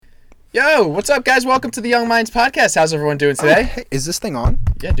Yo, what's up, guys? Welcome to the Young Minds Podcast. How's everyone doing today? Hey, is this thing on?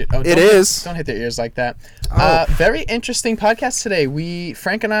 Yeah, dude. Oh, it is. Don't hit their ears like that. Oh. Very interesting podcast today.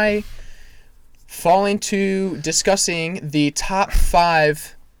 Frank and I fall into discussing the top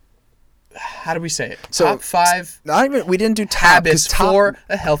 5. How do we say it? So, top 5 we didn't do habits for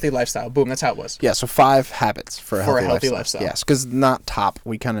a healthy lifestyle. Boom, that's how it was. Yeah, so 5 habits for a healthy lifestyle. Yes, because not top.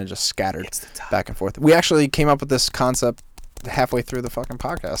 We kind of just scattered back and forth. We actually came up with this concept halfway through the fucking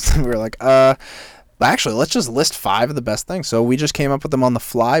podcast. We were like, actually, let's just list 5 of the best things. So we just came up with them on the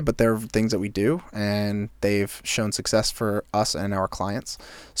fly, but they're things that we do, and they've shown success for us and our clients.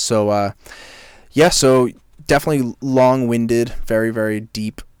 So, so definitely long-winded, very, very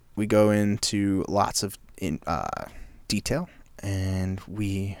deep. We go into lots of detail, and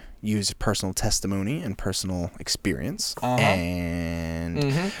we use personal testimony and personal experience,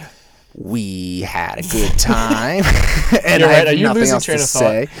 and we had a good time. And I have nothing else to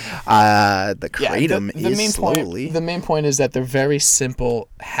say. The kratom is slowly. The main point is that they're very simple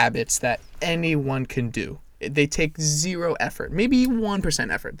habits that anyone can do. They take 0 effort, maybe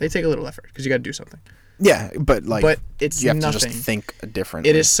 1% effort. They take a little effort because you got to do something. Yeah, but it's you have nothing. to just think differently.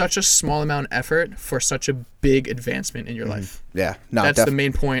 It is such a small amount of effort for such a big advancement in your life. Yeah, no, that's the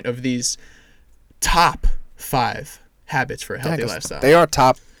main point of these top 5 habits for a healthy lifestyle. They are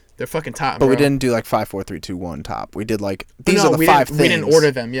top. They're fucking top, but bro. we didn't do like 5, 4, 3, 2, 1 top. We did like these are the 5 things. We didn't order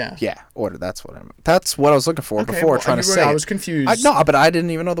them. Yeah. Yeah, order. That's what I was looking for before trying to say. I was confused. No, but I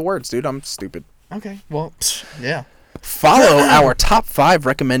didn't even know the words, dude. I'm stupid. Okay, well, yeah. Follow our top 5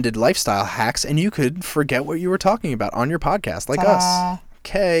 recommended lifestyle hacks, and you could forget what you were talking about on your podcast, like us.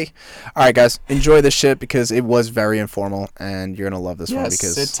 Okay. All right, guys. Enjoy this shit because it was very informal, and you're going to love this one.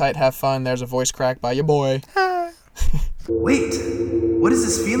 Because sit tight, have fun. There's a voice crack by your boy. Wait, what is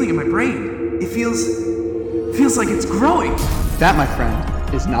this feeling in my brain? It feels like it's growing. That, my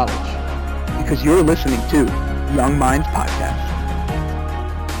friend, is knowledge. Because you're listening to Young Minds Podcast.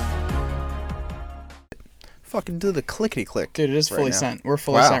 Fucking do the clickety click. Dude, it is fully sent. We're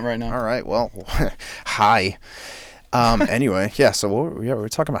fully sent right now. All right. Well, hi. Anyway, yeah. So we're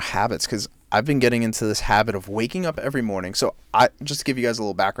talking about habits because I've been getting into this habit of waking up every morning. So just to give you guys a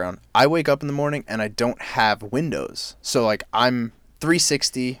little background, I wake up in the morning and I don't have windows. So like I'm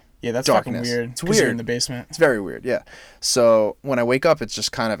 360. Yeah, that's darkness. Fucking weird. It's weird. You're in the basement. It's very weird. Yeah. So when I wake up, it's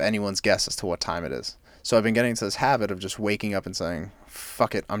just kind of anyone's guess as to what time it is. So I've been getting into this habit of just waking up and saying,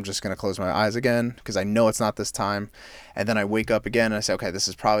 fuck it, I'm just going to close my eyes again because I know it's not this time. And then I wake up again and I say, okay, this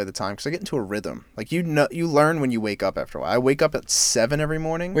is probably the time because I get into a rhythm. Like, you learn when you wake up after a while. I wake up at 7 every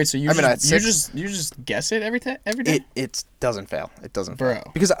morning. Wait, so you just guess it every day? It doesn't fail. It doesn't Bro.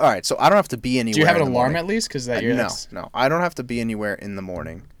 fail. Because, all right, so I don't have to be anywhere. Do you have an in the alarm morning. at least? Because No. I don't have to be anywhere in the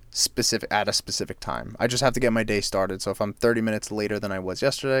morning at a specific time. I just have to get my day started. So if I'm 30 minutes later than I was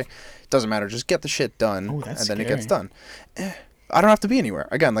yesterday, it doesn't matter. Just get the shit done, and then it gets done. I don't have to be anywhere.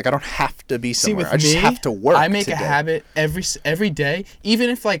 Again, like I don't have to be somewhere. I just have to work. I make today. a habit every day, even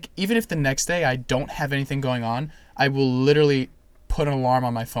if the next day I don't have anything going on, I will literally put an alarm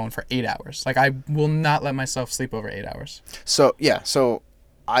on my phone for 8 hours. Like I will not let myself sleep over 8 hours. So yeah,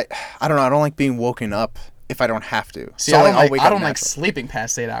 I don't know. I don't like being woken up if I don't have to. See, so I don't like sleeping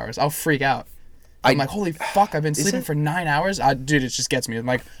past 8 hours. I'll freak out. I'm like, holy fuck! I've been sleeping for 9 hours. Dude, it just gets me. I'm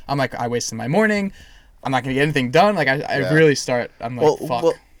like, I wasted my morning. I'm not gonna get anything done. Like I really start. I'm like, fuck.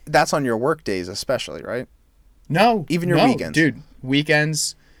 Well, that's on your work days, especially, right? No, even your weekends, dude.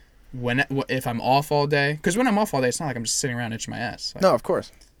 Weekends, if I'm off all day, because when I'm off all day, it's not like I'm just sitting around itching my ass. Like, no, of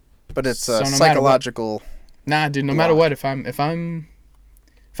course, but it's psychological. Nah, dude. No matter what, if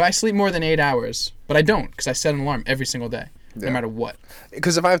I sleep more than 8 hours, but I don't because I set an alarm every single day, no matter what.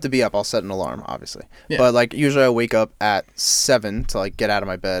 Because if I have to be up, I'll set an alarm, obviously. Yeah. But like usually I wake up at 7 to like get out of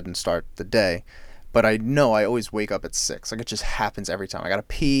my bed and start the day. But I know I always wake up at 6. Like it just happens every time. I gotta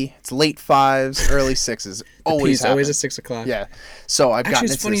pee. It's late 5s, early 6s. Always at 6 o'clock. Yeah. So I've gotten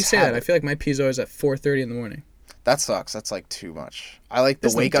into this habit. Actually, it's funny you say that. I feel like my pee's always at 4:30 in the morning. That sucks. That's like too much. I like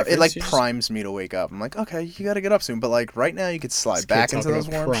the wake up. It like primes me to wake up. I'm like, okay, you gotta get up soon. But like right now, you could slide back into those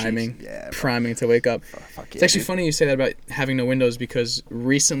warm priming. sheets. Yeah, priming to wake up. It's actually funny you say that about having no windows because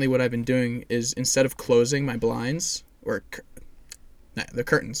recently what I've been doing is instead of closing my blinds the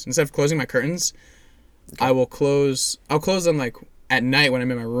curtains, instead of closing my curtains, I'll close them like at night when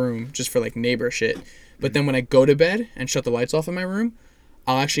I'm in my room just for like neighbor shit. But then when I go to bed and shut the lights off in my room,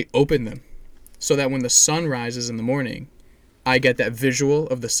 I'll actually open them. So that when the sun rises in the morning, I get that visual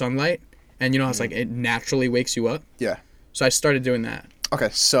of the sunlight, and you know how it's like it naturally wakes you up? Yeah. So I started doing that. Okay,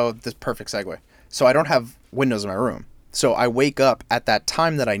 so this perfect segue. So I don't have windows in my room. So I wake up at that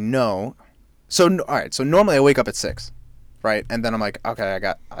time that I know. So, all right, so normally I wake up at 6. right? And then I'm like,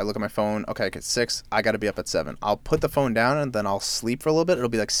 okay, I look at my phone. Okay, it's 6. I got to be up at 7. I'll put the phone down and then I'll sleep for a little bit. It'll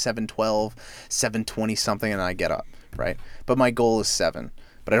be like 7:12, 7:20 something, and I get up, right? But my goal is 7.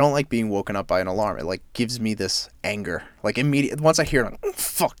 But I don't like being woken up by an alarm. It like gives me this anger. Like immediate once I hear it, I'm like,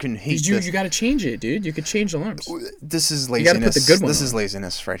 fucking hate this. You got to change it, dude. You could change alarms. This is laziness. You got to put the good one. This is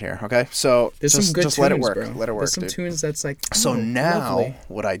laziness right here. Okay, so There's some good tunes, let it work. bro. Let it work. There's some dude. tunes that's like. So now lovely.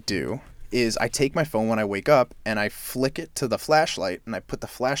 what I do is I take my phone when I wake up and I flick it to the flashlight and I put the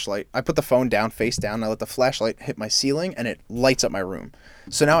phone down face down and I let the flashlight hit my ceiling and it lights up my room.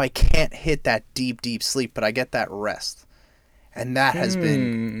 So now I can't hit that deep sleep, but I get that rest. And that has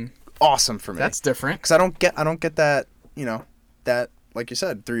been awesome for me. That's different. Cuz I don't get that, that like you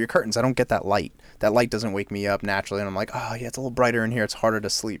said, through your curtains. I don't get that light. That light doesn't wake me up naturally and I'm like, "Oh, yeah, it's a little brighter in here. It's harder to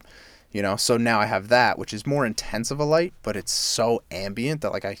sleep." So now I have that, which is more intense of a light, but it's so ambient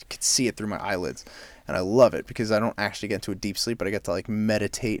that like I could see it through my eyelids, and I love it because I don't actually get into a deep sleep, but I get to like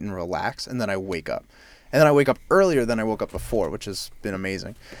meditate and relax, and then I wake up, and then I wake up earlier than I woke up before, which has been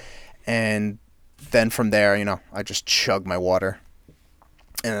amazing. And then from there, I just chug my water,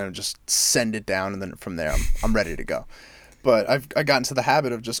 and then I just send it down, and then from there I'm ready to go. But I got into the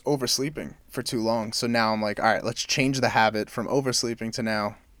habit of just oversleeping for too long, so now I'm like, all right, let's change the habit from oversleeping to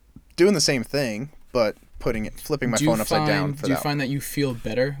now doing the same thing, but flipping my phone upside down. Do you find that you feel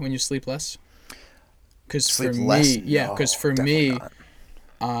better when you sleep less? Because for less? me, yeah. Because for me, not.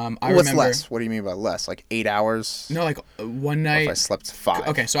 I What's remember. less? What do you mean by less? Like 8 hours? No, like one Or night. if I slept 5.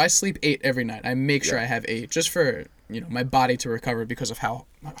 Okay, so I sleep 8 every night. I make sure I have 8 just for my body to recover because of how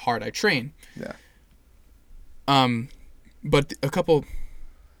hard I train. Yeah. But a couple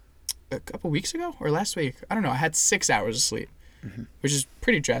weeks ago or last week, I don't know. I had 6 hours of sleep. Which is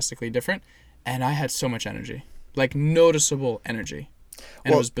pretty drastically different, and I had so much energy, like noticeable energy,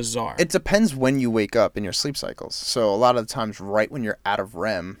 and it was bizarre. It depends when you wake up in your sleep cycles. So a lot of the times, right when you're out of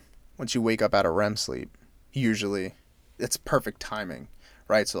REM, once you wake up out of REM sleep, usually it's perfect timing,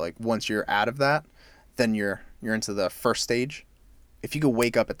 right? So like once you're out of that, then you're into the first stage. If you could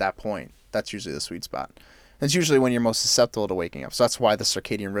wake up at that point, that's usually the sweet spot. That's usually when you're most susceptible to waking up. So that's why the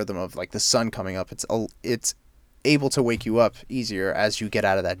circadian rhythm of like the sun coming up, it's able to wake you up easier as you get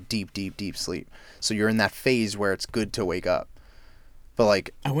out of that deep sleep. So you're in that phase where it's good to wake up. But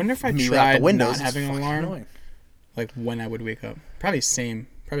like, I wonder if I me out tried the windows, not having an alarm, annoying. like when I would wake up. Probably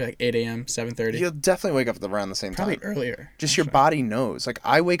like 8 a.m., 7:30. You'll definitely wake up around the same Probably time. earlier. Just your body knows. Like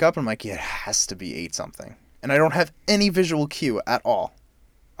I wake up and I'm like, yeah, it has to be 8 something, and I don't have any visual cue at all.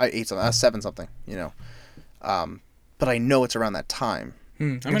 I 8 something, 7 something, but I know it's around that time.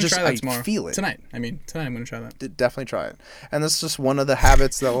 I'm going to try that tomorrow. Feel it. Tonight I'm going to try that. Definitely try it. And that's just one of the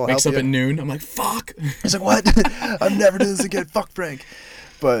habits that will Wakes help up you. at noon. I'm like, fuck. He's like, what? I'm never doing this again. Fuck Frank.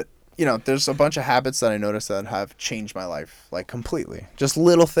 But, there's a bunch of habits that I noticed that have changed my life, like completely. Just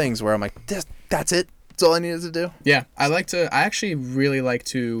little things where I'm like, that's it. That's all I needed to do. Yeah. I actually really like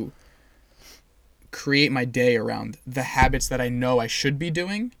to create my day around the habits that I know I should be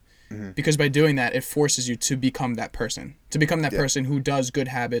doing. Because by doing that, it forces you to become that person. To become that person who does good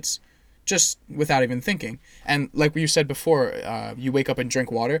habits just without even thinking. And like you said before, you wake up and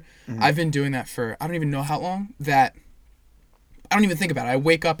drink water. I've been doing that for I don't even know how long, that I don't even think about it. I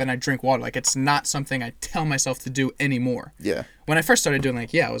wake up and I drink water. Like it's not something I tell myself to do anymore. Yeah. When I first started doing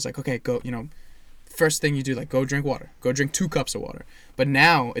I was like, okay, go, first thing you do, like go drink water. Go drink 2 cups of water. But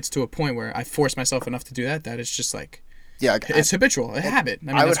now it's to a point where I force myself enough to do that it's just like, yeah, it's habitual, a habit.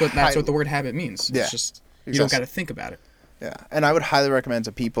 I mean, that's what the word habit means. Yeah, it's just you don't got to think about it. Yeah, and I would highly recommend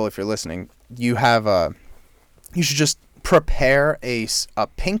to people, if you're listening, you should just prepare a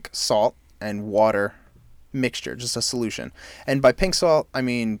pink salt and water mixture, just a solution. And by pink salt, I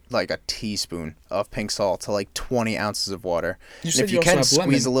mean like a teaspoon of pink salt to like 20 ounces of water. And if you can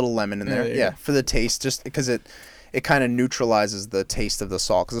squeeze a little lemon in there, yeah, for the taste, just because it kind of neutralizes the taste of the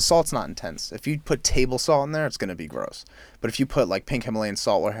salt, because the salt's not intense. If you put table salt in there, it's going to be gross. But if you put like pink Himalayan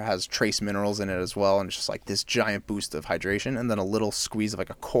salt, where it has trace minerals in it as well, and it's just like this giant boost of hydration, and then a little squeeze of like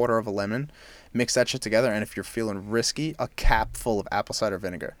a quarter of a lemon, mix that shit together, and if you're feeling risky, a cap full of apple cider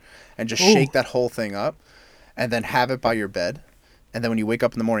vinegar, and just shake that whole thing up, and then have it by your bed. And then when you wake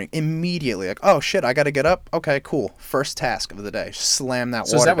up in the morning, immediately, like, oh, shit, I got to get up? Okay, cool. First task of the day. Slam that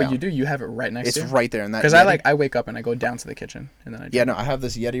water down. So is that what you do? You have it right next to you? It's right there in that Because I wake up and I go down to the kitchen. And then I have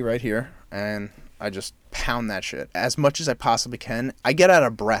this Yeti right here, and I just pound that shit as much as I possibly can. I get out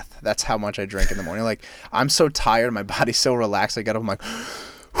of breath. That's how much I drink in the morning. Like, I'm so tired. My body's so relaxed. I get up, I'm like,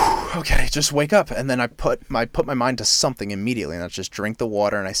 okay, just wake up. And then I put my mind to something immediately, and I just drink the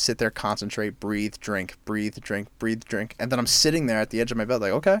water, and I sit there, concentrate, breathe, drink, breathe, drink, breathe, drink. And then I'm sitting there at the edge of my bed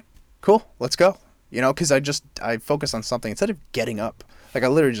like, okay, cool, let's go. You know, because I focus on something instead of getting up. Like I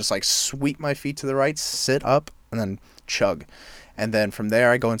literally just like sweep my feet to the right, sit up, and then chug. And then from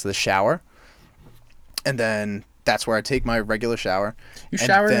there I go into the shower. And then that's where I take my regular shower. You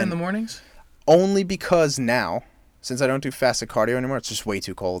shower in the mornings? Only because now, since I don't do fasted cardio anymore, it's just way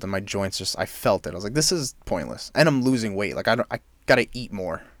too cold and my joints just, I felt it. I was like, this is pointless. And I'm losing weight. Like I gotta eat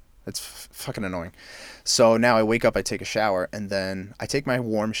more. It's fucking annoying. So now I wake up, I take a shower, and then I take my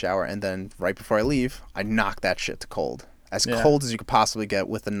warm shower, and then right before I leave, I knock that shit to cold. As cold as you could possibly get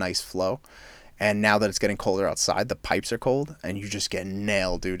with a nice flow. And now that it's getting colder outside, the pipes are cold, and you just get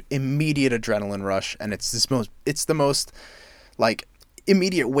nailed, dude. Immediate adrenaline rush, and it's the most, like,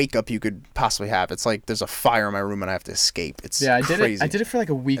 immediate wake up you could possibly have. It's like there's a fire in my room and I have to escape. It's crazy. I did it for like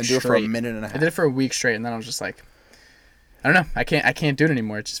a week straight. I did it for a minute and a half. I did it for a week straight, and then I was just like, I don't know. I can't do it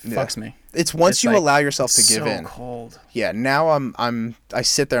anymore. It just fucks me. It's once you like, allow yourself to give in. So cold. Yeah. Now I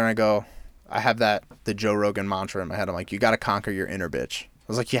sit there and I go, I have the Joe Rogan mantra in my head. I'm like, you got to conquer your inner bitch. I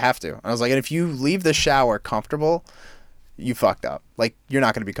was like, you have to. And I was like, and if you leave the shower comfortable, you fucked up. Like, you're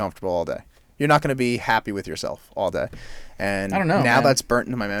not going to be comfortable all day. You're not going to be happy with yourself all day. And I don't know. Now that's burnt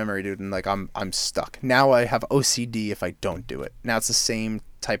into my memory, dude. And like, I'm stuck. Now I have OCD if I don't do it. Now it's the same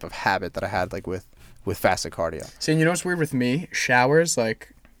type of habit that I had like with fasted cardio. See, and you know what's weird with me? Showers,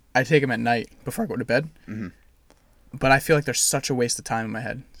 like, I take them at night before I go to bed. Mm-hmm. But I feel like they're such a waste of time in my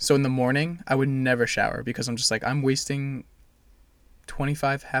head. So in the morning, I would never shower because I'm just like, I'm wasting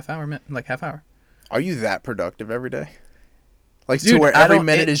 25 half hour. Are you that productive every day? Like, dude, to where every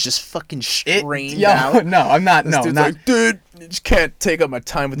minute is just fucking strained out? No, I'm not. No, I'm not. Like, dude, you just can't take up my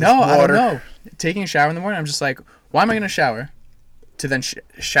time with this water. No, I don't know. Taking a shower in the morning, I'm just like, why am I going to shower? To then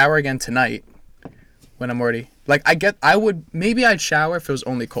shower again tonight when I'm already... Like, maybe I'd shower if it was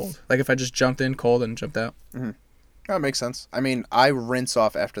only cold. Like, if I just jumped in cold and jumped out. Mm-hmm. That makes sense. I mean, I rinse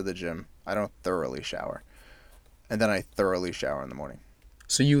off after the gym. I don't thoroughly shower. And then I thoroughly shower in the morning.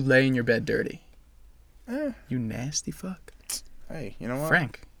 So you lay in your bed dirty? You nasty fuck. Hey, you know what?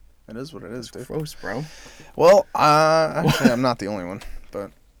 Frank. It is what it is, dude. Gross, bro. Well, actually, I'm not the only one,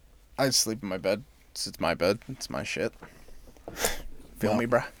 but I sleep in my bed. It's my bed. It's my shit. Feel me,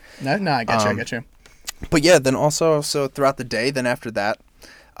 bruh? No, I get you. But yeah, then also, so throughout the day, then after that,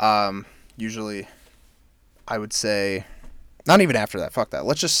 usually I would say, not even after that, fuck that.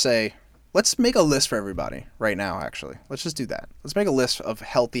 Let's make a list for everybody right now, actually. Let's just do that. Let's make a list of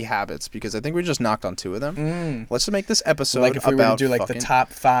healthy habits because I think we just knocked on 2 of them. Let's just make this episode like if we about were to do like the top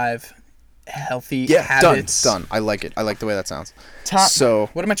 5 healthy habits. Done. I like it. I like the way that sounds.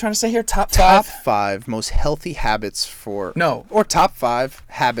 What am I trying to say here? Top 5 most healthy habits or top 5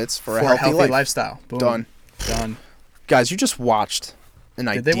 habits for a healthy lifestyle. Boom. Done. Guys, you just watched an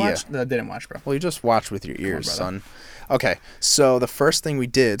idea. Did they watch? No, they didn't watch, bro. Well, you just watched with your ears, son. Okay, so the first thing we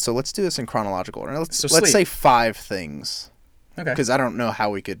did, so let's do this in chronological order. Let's say 5 things. Okay. Because I don't know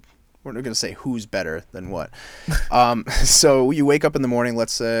how we're going to say who's better than what. So you wake up in the morning,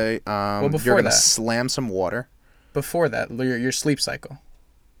 let's say you're going to slam some water. Before that, your sleep cycle.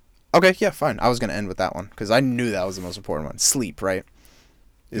 Okay, yeah, fine. I was going to end with that one because I knew that was the most important one. Sleep, right?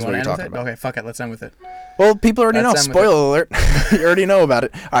 Is what you're talking about. Okay, fuck it. Let's end with it. Well, people already know. Spoiler alert. You already know about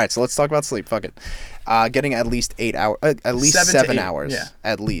it. All right, so let's talk about sleep. Fuck it. Getting at least 8 hours, at least 7 hours,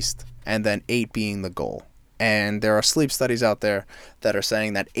 at least, and then 8 being the goal. And there are sleep studies out there that are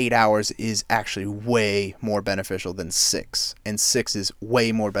saying that 8 hours is actually way more beneficial than 6, and 6 is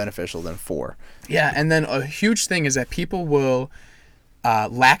way more beneficial than 4. Yeah, and then a huge thing is that people will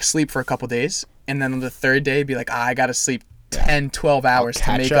lack sleep for a couple days, and then on the 3rd day be like, I gotta sleep 10, 12 hours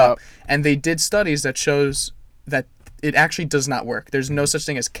to make up. And they did studies that shows that it actually does not work. There's no such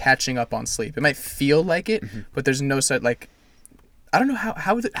thing as catching up on sleep. It might feel like it, but there's no such, like, I don't know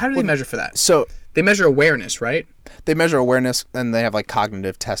how do they measure for that? So they measure awareness, right? They measure awareness, and they have like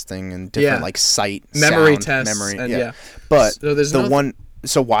cognitive testing and different like sight, memory sound, tests, memory. But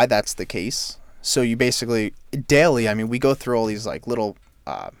so why that's the case? So you basically daily. I mean, we go through all these like little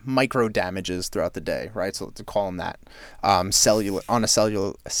micro damages throughout the day, right? So to call them that, cellular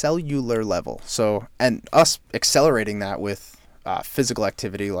level. So, and us accelerating that with physical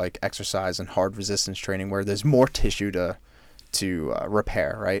activity like exercise and hard resistance training, where there's more tissue to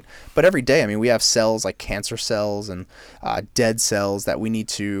repair, right? But every day, I mean, we have cells like cancer cells and dead cells that we need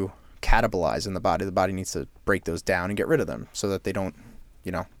to catabolize in the body. The body needs to break those down and get rid of them so that they don't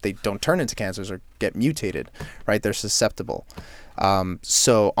turn into cancers or get mutated, right? They're susceptible.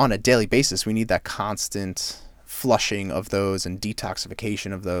 So on a daily basis, we need that constant flushing of those and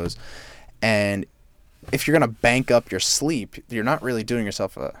detoxification of those. And if you're going to bank up your sleep, you're not really doing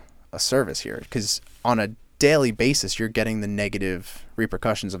yourself a service here, because on a daily basis, you're getting the negative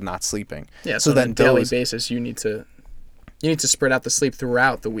repercussions of not sleeping. Yeah. So then, on a daily basis, you need to spread out the sleep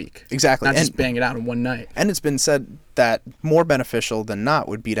throughout the week. Exactly. Not just bang it out in one night. And it's been said that more beneficial than not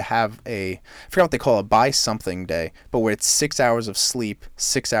would be to have I forgot what they call a buy something day, but where it's 6 hours of sleep,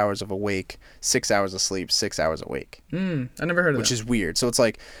 6 hours of awake, 6 hours of sleep, 6 hours awake. I never heard of that. Which is weird. So it's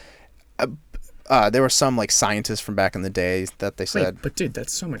like, there were some like scientists from back in the day that they said. Wait, but dude,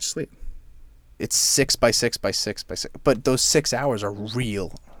 that's so much sleep. It's 6 by 6 by 6 by 6. But those 6 hours are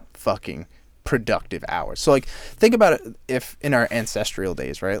real fucking productive hours. So like think about it, if in our ancestral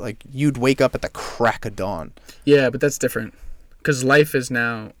days, right, like you'd wake up at the crack of dawn. Yeah, but that's different because life is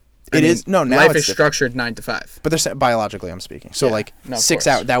now now life is is structured 9 to 5, but they're biologically I'm speaking, so like 6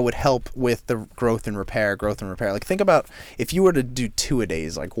 hours that would help with the growth and repair. Like think about if you were to do 2 a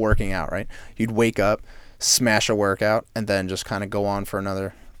days, like working out, right, you'd wake up, smash a workout, and then just kind of go on for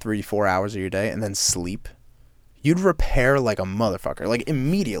another 3-4 hours of your day and then sleep. You'd repair like a motherfucker, like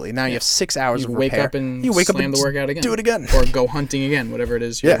immediately. Now you have 6 hours of repair. You wake up and the workout again. Do it again. Or go hunting again, whatever it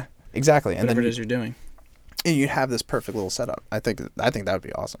is. Yeah, exactly. And whatever it is you're doing. And you'd have this perfect little setup. I think that would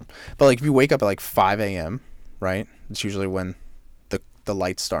be awesome. But like if you wake up at like 5 a.m., right? It's usually when the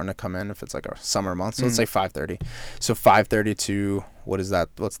light's starting to come in if it's like a summer month. So let's say 5:30. So 5:30 to, what is that?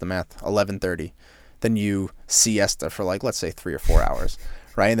 What's the math? 11:30. Then you siesta for like, let's say 3 or 4 hours,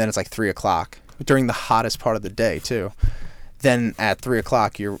 right? And then it's like 3 o'clock. During the hottest part of the day too. Then at 3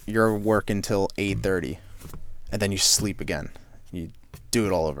 o'clock you're working till 8:30, and then you sleep again. You do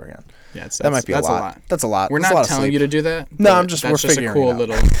it all over again. Yeah, that might be a lot. That's a lot. We're not telling you to do that. No, we're figuring it out.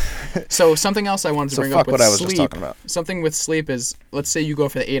 Little. So something else I wanted to bring up with what I was sleep. Just talking about. Something with sleep is, let's say you go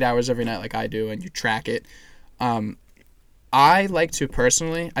for the 8 hours every night like I do, and you track it. I like to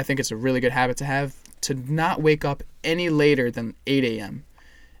personally, I think it's a really good habit to have, to not wake up any later than 8 a.m.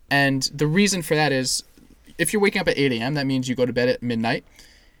 And the reason for that is, if you're waking up at 8 a.m., that means you go to bed at midnight.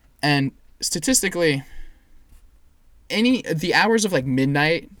 And statistically, the hours of like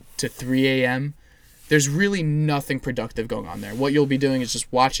midnight to 3 a.m., there's really nothing productive going on there. What you'll be doing is just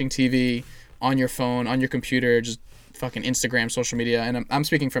watching TV on your phone, on your computer, just fucking Instagram, social media. And I'm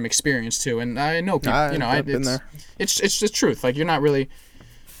speaking from experience too. And I know people, I've been there. It's the truth. Like, you're not really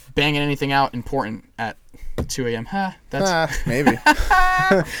banging anything out important at 2 a.m. That's maybe.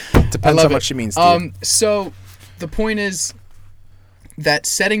 Depends how much she means to you. So the point is that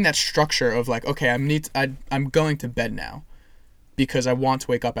setting that structure of like, okay, I'm going to bed now because I want to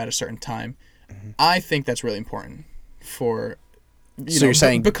wake up at a certain time. I think that's really important for you're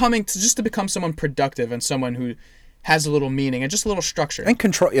saying to become someone productive and someone who has a little meaning and just a little structure and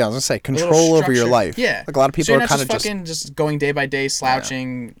control. Yeah, I was gonna say control over your life. Yeah, like a lot of people are kind of just going day by day,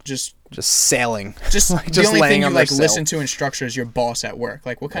 slouching, just sailing. Just like the just only thing you like sail. Listen to in structure is your boss at work.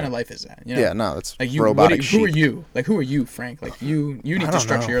 Like, what kind of life is that? You know? Yeah, no, that's like you. Robotic who are you? Like, who are you, Frank? Like, you need to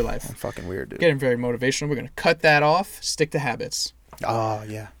structure your life. I'm fucking weird, dude. Getting very motivational. We're gonna cut that off. Stick to habits. Oh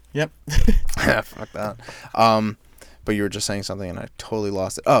yeah. Yep. Yeah, fuck that. But you were just saying something and I totally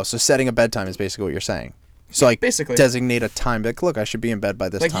lost it. Oh, so setting a bedtime is basically what you're saying. So like basically designate a time. Like, look, I should be in bed by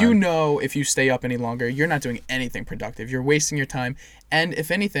this time. Like, you know, if you stay up any longer, you're not doing anything productive. You're wasting your time, and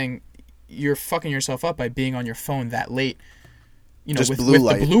if anything, you're fucking yourself up by being on your phone that late. You know, just with blue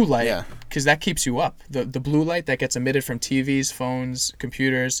light. The blue light, because that keeps you up. The blue light that gets emitted from TVs, phones,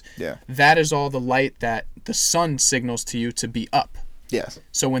 computers. Yeah. That is all the light that the sun signals to you to be up. Yes.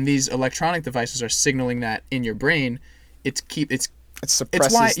 So when these electronic devices are signaling that in your brain, it suppresses.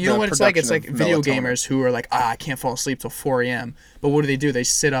 It's why, you know what it's like? It's like video gamers who are like, I can't fall asleep till 4 a.m. But what do? They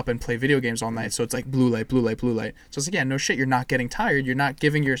sit up and play video games all night. So it's like blue light, blue light, blue light. So it's like, yeah, no shit, you're not getting tired. You're not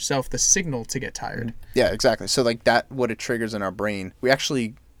giving yourself the signal to get tired. Yeah, exactly. So like that, what it triggers in our brain,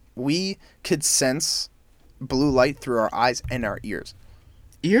 we could sense blue light through our eyes and our ears.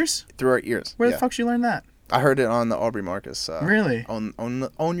 Ears? Through our ears. Where the fuck did you learn that? I heard it on the Aubrey Marcus. Really?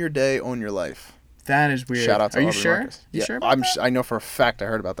 Own your day, own your life. That is weird. Shout out to Aubrey Marcus. You sure about that? I know for a fact I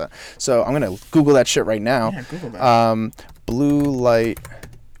heard about that. So I'm gonna Google that shit right now. Yeah, Google that. Blue light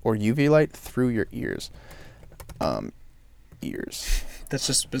or UV light through your ears. Ears. That's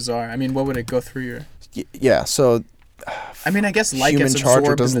just bizarre. I mean, what would it go through your? Yeah. So. I mean, I guess light gets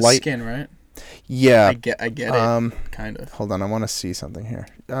absorbed in the skin, right? Yeah. I get it. Kind of. Hold on, I want to see something here.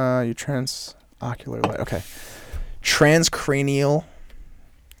 Your transocular light. Okay. Transcranial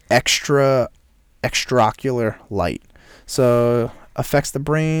extraocular light. So affects the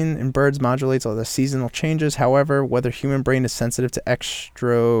brain in birds, modulates all the seasonal changes. However, whether human brain is sensitive to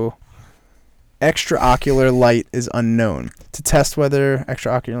extraocular light is unknown. To test whether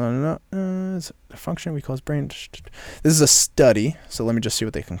extraocular is the function we call brain. This is a study, so let me just see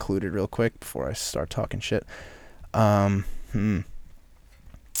what they concluded real quick before I start talking shit. I mean,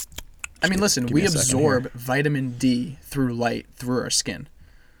 listen, we absorb vitamin D through light through our skin.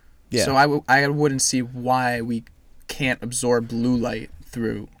 Yeah. So I wouldn't see why we can't absorb blue light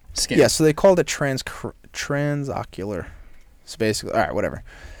through skin. Yeah, so they called it transocular. So basically, all right, whatever.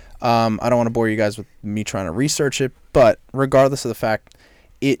 I don't want to bore you guys with me trying to research it, but regardless of the fact,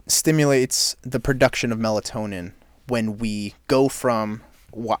 it stimulates the production of melatonin when we go from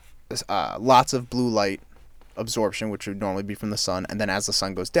lots of blue light absorption, which would normally be from the sun, and then as the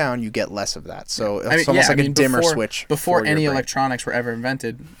sun goes down, you get less of that. So it's almost like a dimmer switch. Before any electronics were ever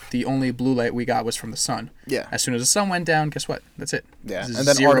invented, the only blue light we got was from the sun. Yeah. As soon as the sun went down, guess what? That's it. Yeah. And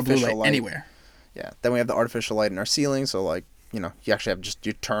then zero blue light anywhere. Yeah. Then we have the artificial light in our ceiling, so like, you know, you actually have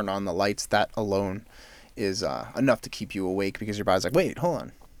you turn on the lights. That alone is enough to keep you awake because your body's like, wait, hold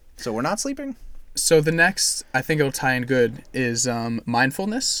on. So we're not sleeping? So the next, I think it'll tie in good, is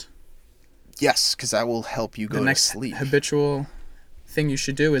mindfulness. Yes, because that will help you go to sleep. The next habitual thing you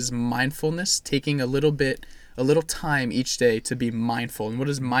should do is mindfulness, taking a little time each day to be mindful. And what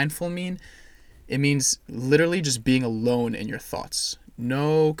does mindful mean? It means literally just being alone in your thoughts.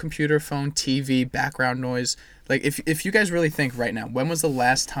 No computer, phone, TV, background noise. Like, if you guys really think right now, when was the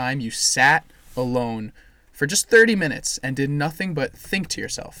last time you sat alone for just 30 minutes and did nothing but think to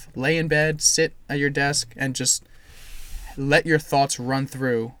yourself? Lay in bed, sit at your desk, and just let your thoughts run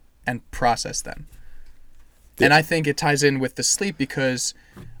through and process them. Yeah. And I think it ties in with the sleep because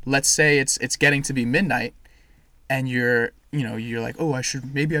let's say it's getting to be midnight and you're like, oh,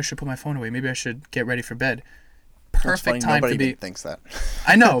 maybe I should put my phone away. Maybe I should get ready for bed. Perfect time Nobody to be. Thinks that.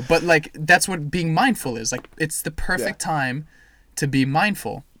 I know, but like that's what being mindful is. Like it's the perfect time to be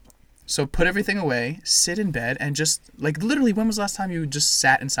mindful. So put everything away, sit in bed, and just like literally, when was the last time you just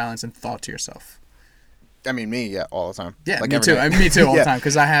sat in silence and thought to yourself? I mean, all the time. Yeah, like me too. Me too, all the time.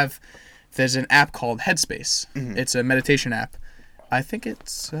 Because there's an app called Headspace. Mm-hmm. It's a meditation app. I think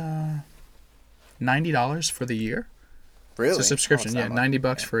it's $90 for the year. Really? It's a subscription. Yeah,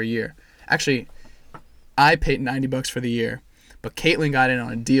 $90 for a year. Actually, I paid $90 for the year, but Caitlin got in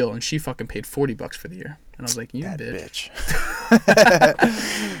on a deal and she fucking paid $40 for the year. And I was like, you bitch.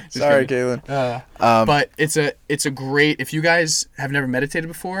 Sorry, Caitlin. But it's a great, if you guys have never meditated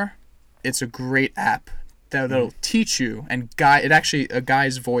before, it's a great app that'll teach you and guide. It actually a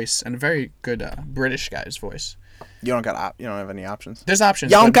guy's voice and a very good British guy's voice. You don't have any options. There's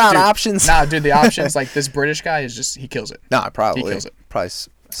options. You don't got options. Nah, dude, the options like this British guy is just he kills it. Nah, probably. He kills it. Probably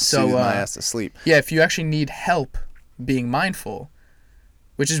soothe my ass to sleep. Yeah, if you actually need help being mindful,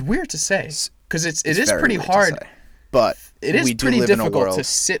 which is weird to say, because it is pretty hard. But it is pretty difficult to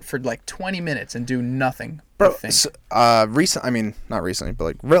sit for like 20 minutes and do nothing. Bro, not recently, but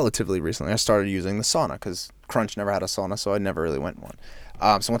like relatively recently, I started using the sauna because Crunch never had a sauna, so I never really went one.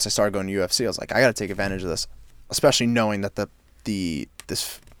 So once I started going to UFC, I was like, I got to take advantage of this, especially knowing that the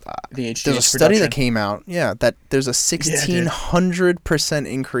there's a study that came out, that there's a 1,600%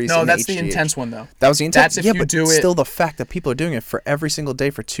 increase. No, in that's HGH. the intense one though. That was the intense. That's if you do it. Still, the fact that people are doing it for every single day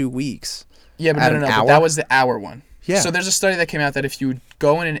for 2 weeks. Yeah, but no. But that was the hour one. Yeah. So there's a study that came out that if you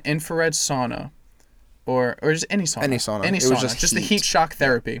go in an infrared sauna, or just any sauna, it was just the heat shock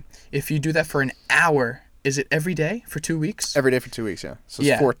therapy. If you do that for an hour, is it every day for 2 weeks? Every day for 2 weeks, yeah. So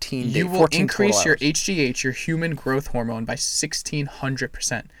it's 14 days. You will increase your HGH, your human growth hormone, by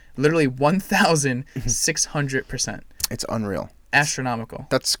 1,600%. Literally 1,600%. It's unreal. Astronomical.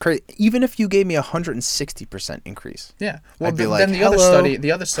 That's crazy. Even if you gave me 160% increase. Yeah. Well, I'd be like, then the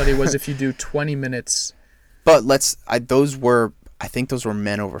other study was if you do 20 minutes. But I think those were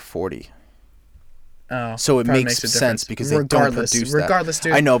men over 40. Oh, so it makes sense because they don't produce that. Regardless,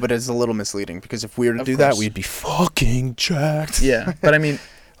 dude. I know, but it's a little misleading because if we were to do that, we'd be fucking jacked. Yeah, but I mean,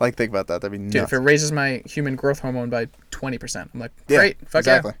 like think about that. That'd be nuts. Dude, if it raises my human growth hormone by 20%, I'm like, great, fuck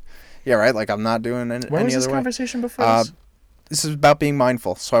exactly. Yeah, right. Like I'm not doing any. Where was this conversation before? This is about being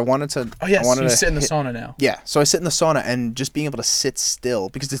mindful. So I wanted to. Oh yes, you sit in the sauna now. Yeah, so I sit in the sauna and just being able to sit still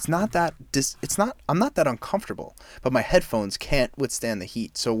because it's not that. I'm not that uncomfortable, but my headphones can't withstand the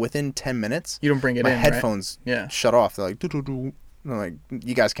heat. So within 10 minutes, you don't bring it my in. My headphones shut off. They're like doo-doo-doo. They're like,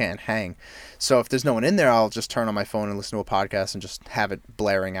 you guys can't hang. So if there's no one in there, I'll just turn on my phone and listen to a podcast and just have it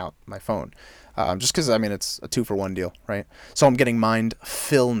blaring out my phone. Just because it's a 2-for-1 deal, right? So I'm getting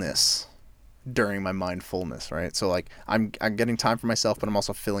mindfulness during my mindfulness, right? So like I'm getting time for myself, but I'm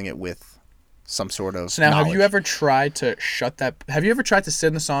also filling it with some sort of So now knowledge. Have you ever tried to sit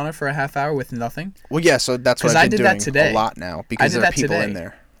in the sauna for a half hour with nothing? Well, yeah, so that's what I've been doing a lot now because there are people in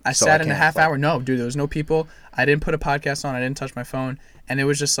there. I sat in a half hour. No, dude, there was no people. I didn't put a podcast on. I didn't touch my phone. And it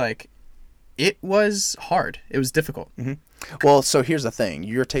was just like, It was hard. It was difficult. Well, so here's the thing.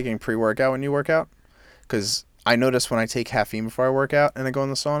 You're taking pre-workout when you work out? Because I notice when I take caffeine before I work out and I go in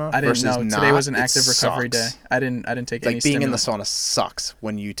the sauna. I didn't know. Today was an it active recovery sucks. day. I didn't take any Like being stimulant. in the sauna sucks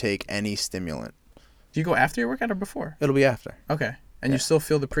when you take any stimulant. Do you go after your workout or before? It'll be after. Okay. And you still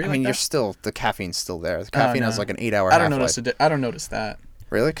feel the pre? I mean, like you're that? still, the caffeine's still there. The caffeine has no. like an 8-hour I don't half-life. notice. I don't notice that.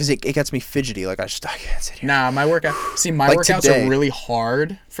 Really? Because it gets me fidgety. Like I can't sit here. Nah, my workout. See, my Like workouts today. are really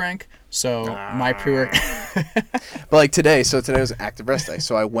hard, Frank. So my pre-workout. But like today was an active rest day.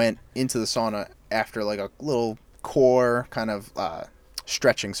 So I went into the sauna after like a little core kind of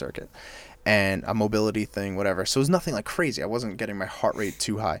stretching circuit and a mobility thing, whatever. So it was nothing like crazy. I wasn't getting my heart rate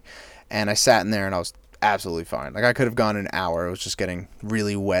too high. And I sat in there and I was absolutely fine. Like I could have gone an hour. It was just getting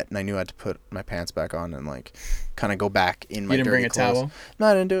really wet and I knew I had to put my pants back on and like kind of go back in my You didn't dirty bring a clothes. towel? No,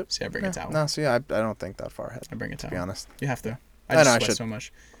 I didn't do it. See, I bring a towel. No, see, I don't think that far ahead. I bring a towel. To be honest. You have to. I I know I just sweat should. so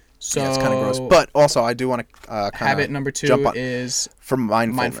much. So Yeah, it's kind of gross. But also, I do want to kind of habit number 2 jump on is for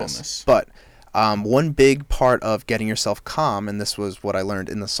mindfulness. But one big part of getting yourself calm, and this was what I learned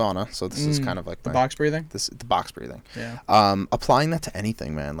in the sauna. So this is kind of like the box breathing. the box breathing. Yeah. Applying that to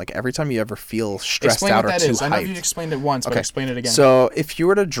anything, man. Like every time you ever feel stressed Explain out what or that too is. I know hyped. you explained it once, but explain it again. So if you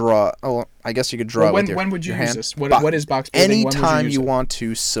were to draw, I guess you could draw. Well, it with when would you your use hand. this? What is box breathing? When would Anytime use you it? want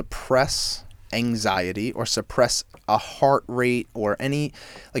to suppress anxiety or suppress a heart rate or any,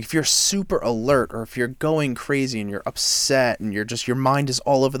 like if you're super alert or if you're going crazy and you're upset and your mind is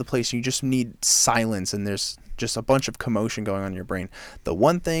all over the place and you just need silence and there's just a bunch of commotion going on in your brain, the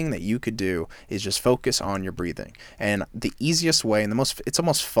one thing that you could do is just focus on your breathing. And the easiest way and it's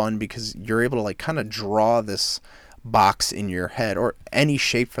almost fun because you're able to like kind of draw this box in your head or any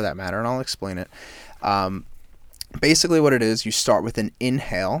shape for that matter, and I'll explain it. Basically what it is, you start with an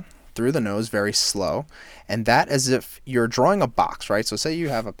inhale through the nose, very slow, and that as if you're drawing a box, right? So say you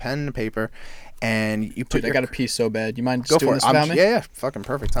have a pen and paper and you put Dude, I got to pee so bad. You mind go just doing for this it. without me? Yeah, fucking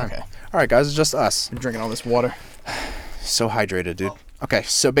perfect time. Okay. All right, guys, it's just us. I'm drinking all this water. So hydrated, dude. Okay,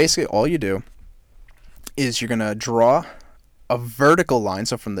 so basically all you do is you're gonna draw a vertical line.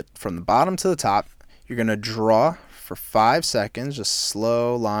 So from the bottom to the top, you're gonna draw for 5 seconds, just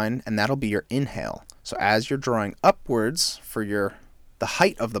slow line, and that'll be your inhale. So as you're drawing upwards for the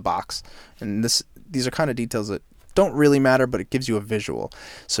height of the box, and these are kind of details that don't really matter, but it gives you a visual.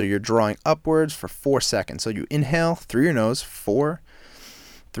 So you're drawing upwards for 4 seconds. So you inhale through your nose, 4,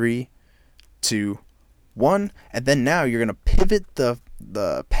 3, 2, 1, and then now you're going to pivot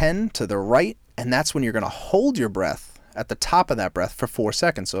the pen to the right, and that's when you're going to hold your breath at the top of that breath for 4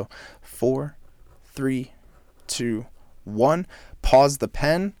 seconds. So 4, 3, 2, 1, pause the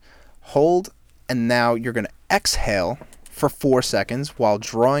pen, hold, and now you're going to exhale for 4 seconds while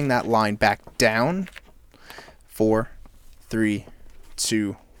drawing that line back down. 4, 3,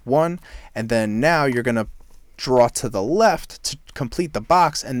 2, 1, and then now you're going to draw to the left to complete the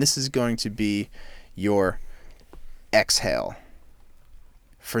box, and this is going to be your exhale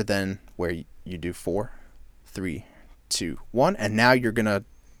for then where you do 4, 3, 2, 1, and now you're going to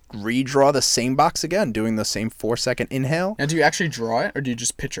redraw the same box again, doing the same 4-second inhale. Now, do you actually draw it, or do you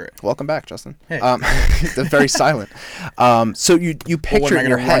just picture it? Welcome back, Justin. Hey. They're very silent. So you picture it in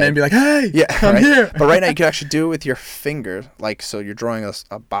your Run head in and be like, hey, yeah, I'm right? here. But right now you can actually do it with your finger, like so you're drawing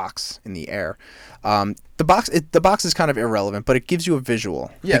a box in the air. The box is kind of irrelevant, but it gives you a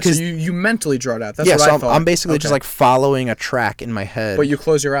visual. Yeah, because, so you mentally draw it out. That's yeah, what so I thought. I'm basically just Okay. like following a track in my head. But you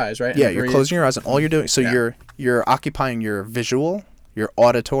close your eyes, right? yeah, And you're breathe. closing your eyes and all you're doing. So Yeah. you're occupying your visual, your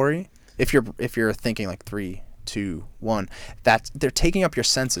auditory. If you're thinking like 3, 2, 1, they're taking up your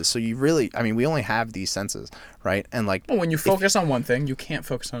senses. So you really, I mean, we only have these senses, right? And like Well, when you focus on one thing, you can't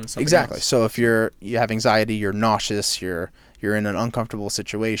focus on something exactly. else. So if you have anxiety, you're nauseous, you're in an uncomfortable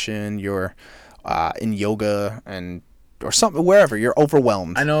situation, you're in yoga or something, wherever you're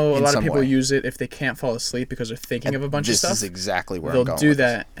overwhelmed. I know a in lot of some people way. use it if they can't fall asleep because they're thinking of a bunch of stuff. This is exactly where They'll I'm going do with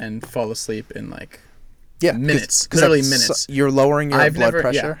that and fall asleep in like this. minutes, Cause literally that's- minutes. You're lowering your blood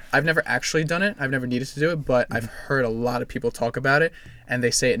pressure. Yeah, I've never actually done it. I've never needed to do it, but I've heard a lot of people talk about it, and they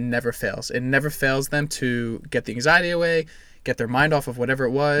say it never fails. It never fails them to get the anxiety away, get their mind off of whatever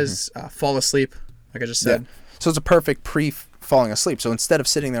it was, fall asleep, like I just said. Yeah. So it's a perfect falling asleep. So instead of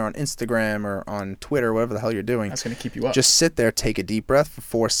sitting there on Instagram or on Twitter, whatever the hell you're doing, That's going to keep you up. just sit there, take a deep breath for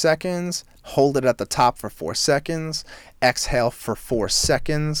 4 seconds, hold it at the top for 4 seconds, exhale for 4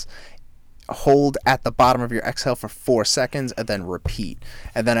 seconds, hold at the bottom of your exhale for 4 seconds, and then repeat.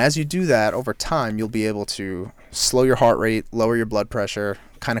 And then as you do that over time, you'll be able to slow your heart rate, lower your blood pressure,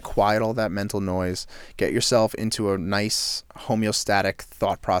 kind of quiet all that mental noise, get yourself into a nice homeostatic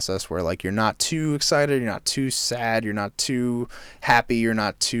thought process where like you're not too excited, you're not too sad, you're not too happy, you're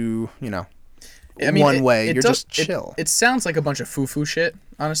not too, one way. You're just chill. It sounds like a bunch of foo-foo shit,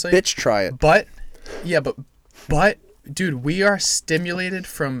 honestly. Bitch, try it. But, yeah, but, dude, we are stimulated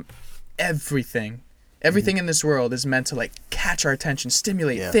from everything. Everything in this world is meant to, like, catch our attention,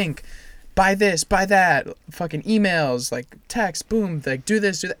 stimulate, think, buy this, buy that, fucking emails, like, text, boom, like, do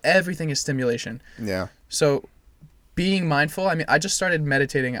this, do that. Everything is stimulation. Yeah. So, being mindful, I mean, I just started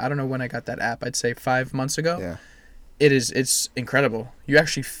meditating. I don't know when I got that app. I'd say 5 months ago. Yeah. It's incredible. You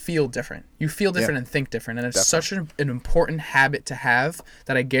actually feel different. You feel different and think different. And it's such an important habit to have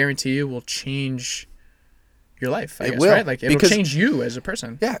that I guarantee you will change your life, I guess, right? Like, it'll change you as a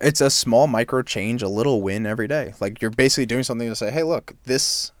person. Yeah, it's a small micro change, a little win every day. Like, you're basically doing something to say, hey, look,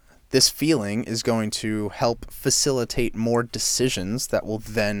 this feeling is going to help facilitate more decisions that will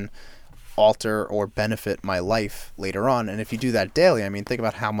then alter or benefit my life later on. And if you do that daily, I mean, think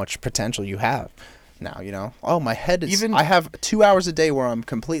about how much potential you have. Now, you know, my head is, I have 2 hours a day where I'm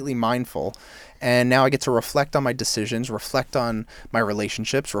completely mindful, and now I get to reflect on my decisions, reflect on my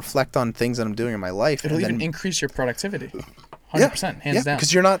relationships, reflect on things that I'm doing in my life. It'll even increase your productivity. 100%, hands down.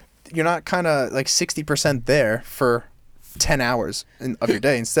 Because you're not kind of like 60% there for 10 hours of your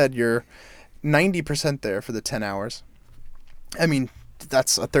day. Instead, you're 90% there for the 10 hours. I mean,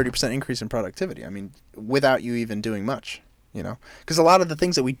 that's a 30% increase in productivity. I mean, without you even doing much. You know, because a lot of the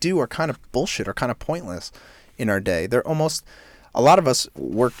things that we do are kind of bullshit or kind of pointless in our day. They're almost, a lot of us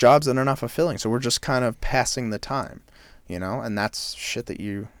work jobs that are not fulfilling. So we're just kind of passing the time, you know, and that's shit that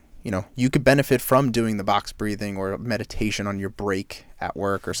you could benefit from doing the box breathing or meditation on your break at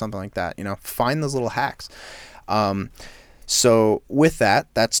work or something like that. You know, find those little hacks. So with that,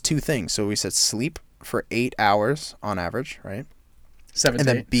 that's 2 things. So we said sleep for 8 hours on average, right? 7 and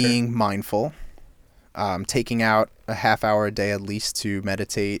then being mindful. Taking out a half hour a day at least to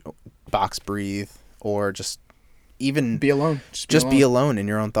meditate, box breathe, or just even be alone. Just be alone in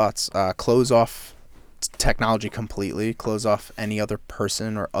your own thoughts. Close off technology completely. Close off any other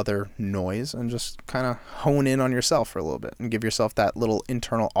person or other noise, and just kind of hone in on yourself for a little bit and give yourself that little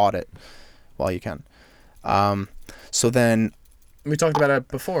internal audit while you can. So then. We talked about it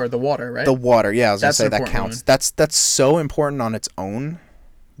before, the water, right? The water, yeah. I was going to say that counts. One. That's so important on its own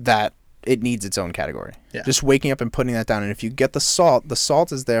that it needs its own category. Yeah. Just waking up and putting that down. And if you get the salt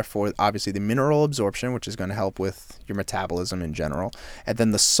is there for obviously the mineral absorption, which is going to help with your metabolism in general. And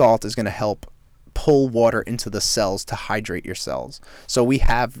then the salt is going to help pull water into the cells to hydrate your cells. So we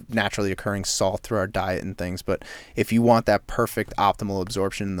have naturally occurring salt through our diet and things, but if you want that perfect optimal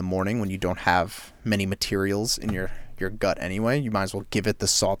absorption in the morning when you don't have many materials in your gut anyway, you might as well give it the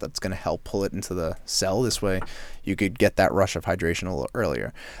salt that's going to help pull it into the cell. This way you could get that rush of hydration a little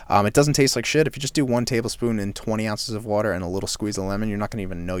earlier. It doesn't taste like shit. If you just do 1 tablespoon in 20 ounces of water and a little squeeze of lemon, you're not going to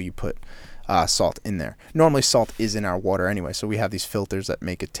even know you put salt in there. Normally salt is in our water anyway, so we have these filters that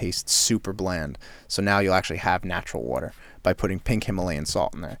make it taste super bland. So now you'll actually have natural water by putting pink Himalayan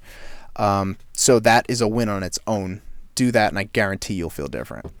salt in there. So that is a win on its own. Do that and I guarantee you'll feel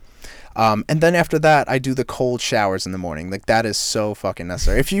different. And then after that, I do the cold showers in the morning. Like, that is so fucking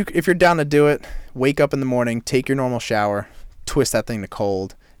necessary. If you're down to do it, wake up in the morning, take your normal shower, twist that thing to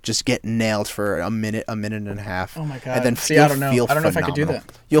cold, just get nailed for a minute and a half. Oh my God. And then I don't know. I don't know if I could do that.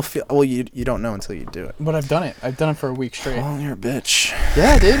 You'll feel, well, you don't know until you do it. But I've done it. I've done it for a week straight. Oh, you're a bitch.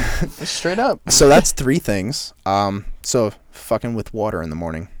 Yeah, dude. Straight up. So that's 3 things. So fucking with water in the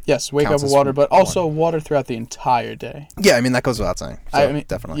morning. Yes, wake up with water, but also water throughout the entire day. Yeah, I mean, that goes without saying. So I mean,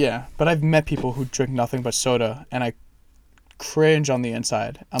 definitely. Yeah, but I've met people who drink nothing but soda, and I cringe on the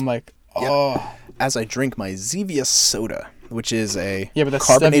inside. I'm like, oh. Yep. As I drink my Zevia soda, which is a but that's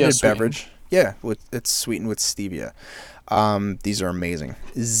carbonated beverage. Yeah, it's sweetened with stevia. These are amazing.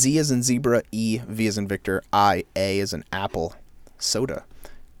 Z as in zebra, E, V as in Victor, I, A as in apple soda.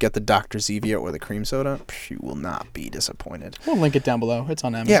 Get the Dr. Zevia or the cream soda. You will not be disappointed. We'll link it down below. It's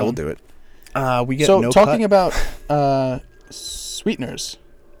on Amazon. Yeah, we'll do it. We get talking about sweeteners.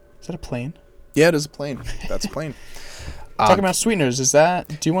 Is that a plane? Yeah, it is a plane. That's a plane. Talking about sweeteners, do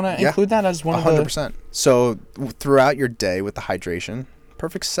you want to include that as one 100%. Of the... 100%. So throughout your day with the hydration,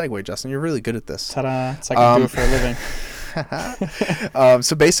 perfect segue, Justin. You're really good at this. Ta-da. It's like I do it for a living.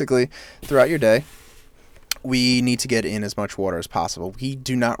 So basically, throughout your day, we need to get in as much water as possible. We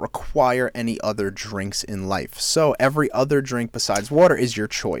do not require any other drinks in life. So every other drink besides water is your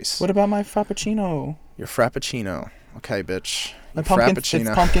choice. What about my Frappuccino? Your Frappuccino. Okay, bitch. My pumpkin, it's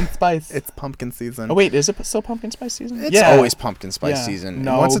pumpkin spice. It's pumpkin season. Oh, wait, is it still pumpkin spice season? It's always pumpkin spice season.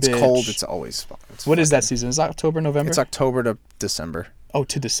 No, and once it's bitch. cold, it's always... What is that season? Is it October, November? It's October to December. Oh,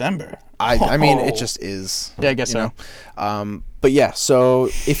 to December. I mean, it just is. Yeah, I guess so. But yeah, so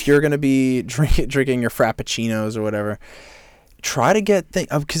if you're going to be drinking your Frappuccinos or whatever, try to get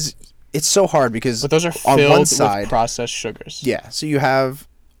because it's so hard because But those are on filled one side, with processed sugars. yeah. So you have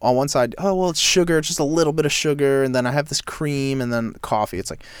on one side, oh well, it's sugar, it's just a little bit of sugar, and then I have this cream, and then coffee. It's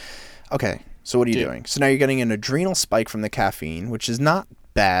like, okay, so what are you doing? So now you're getting an adrenal spike from the caffeine, which is not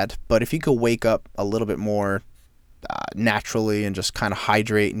bad, but if you could wake up a little bit more naturally and just kind of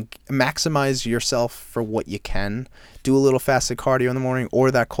hydrate and maximize yourself for what you can, do a little fasted cardio in the morning or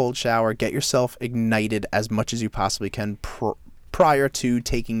that cold shower, get yourself ignited as much as you possibly can prior to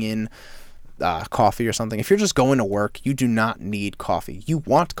taking in coffee or something. If you're just going to work, you do not need coffee. You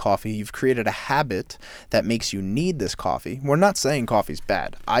want coffee. You've created a habit that makes you need this coffee. We're not saying coffee's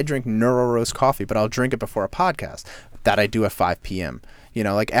bad. I drink Neuro Roast coffee, but I'll drink it before a podcast that I do at 5 p.m. You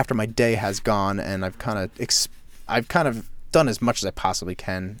know, like after my day has gone and I've kind of done as much as I possibly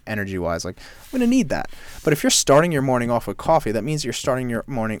can energy-wise. Like, I'm going to need that. But if you're starting your morning off with coffee, that means you're starting your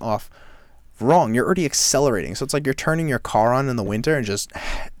morning off wrong. You're already accelerating. So it's like you're turning your car on in the winter and just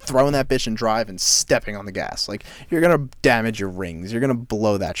throwing that bitch in drive and stepping on the gas. Like, you're going to damage your rings. You're going to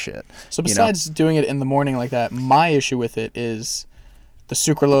blow that shit. So besides doing it in the morning like that, my issue with it is the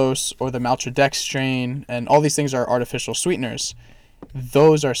sucralose or the maltodextrin, and all these things are artificial sweeteners.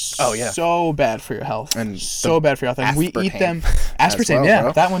 Those are so bad for your health. And so bad for your health. And we eat them. Aspartame,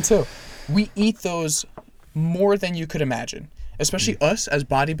 bro. That one too. We eat those more than you could imagine. Especially us as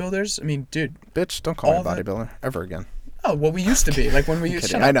bodybuilders. I mean, dude. Bitch, don't call me a bodybuilder ever again. Oh, well, we used to be. Like when we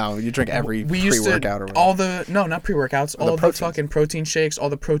used to. I know. You drink every pre-workout or whatever. Not pre-workouts. All the fucking protein shakes, all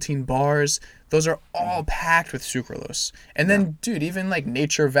the protein bars. Those are all packed with sucralose. And then, dude, even like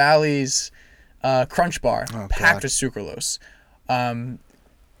Nature Valley's Crunch Bar, packed with sucralose.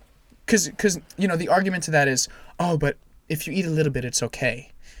 Because you know, the argument to that is, oh, but if you eat a little bit, it's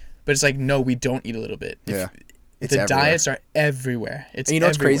okay. But it's like, no, we don't eat a little bit. Yeah. It's the everywhere. Diets are everywhere. It's and you know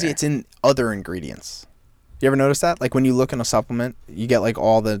what's everywhere. crazy? It's in other ingredients. You ever notice that? Like when you look in a supplement, you get like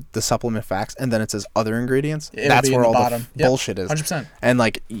all the supplement facts, and then it says other ingredients. That's where all the bullshit is. 100%. And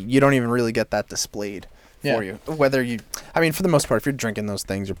like you don't even really get that displayed for you. Whether you, I mean, for the most part, if you're drinking those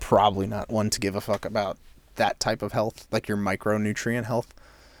things, you're probably not one to give a fuck about that type of health, like your micronutrient health.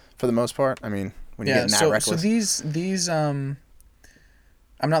 For the most part, I mean, when you get that reckless. So these I'm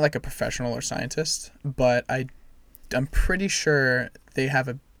not like a professional or scientist, but I'm pretty sure they have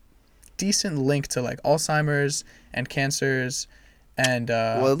a decent link to like Alzheimer's and cancers and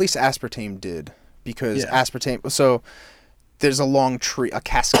well, at least aspartame did, because aspartame, so there's a long a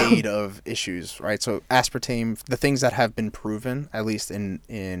cascade of issues, right? So aspartame, the things that have been proven, at least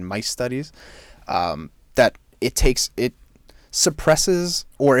in mice studies, that it suppresses,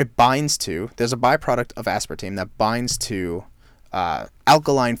 or it binds to, there's a byproduct of aspartame that binds to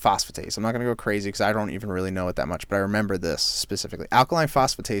alkaline phosphatase. I'm not going to go crazy because I don't even really know it that much, but I remember this specifically. Alkaline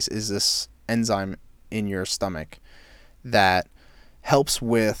phosphatase is this enzyme in your stomach that helps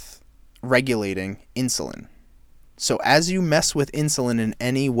with regulating insulin. So as you mess with insulin in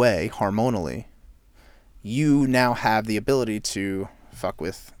any way hormonally, you now have the ability to fuck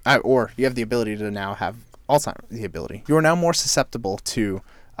with, or you have the ability to now have Alzheimer's. You are now more susceptible to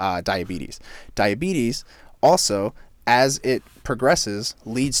diabetes. Diabetes also, as it progresses,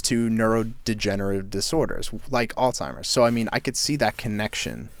 leads to neurodegenerative disorders like Alzheimer's. So, I mean, I could see that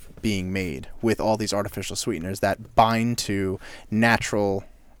connection being made with all these artificial sweeteners that bind to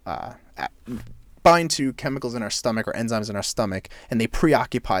bind to chemicals in our stomach or enzymes in our stomach, and they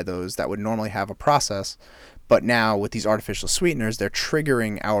preoccupy those that would normally have a process. But now with these artificial sweeteners, they're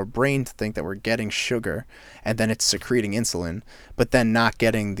triggering our brain to think that we're getting sugar, and then it's secreting insulin, but then not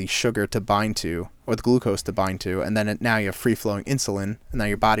getting the sugar to bind to, or the glucose to bind to, and then now you have free-flowing insulin, and now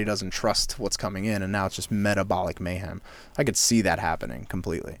your body doesn't trust what's coming in, and now it's just metabolic mayhem. I could see that happening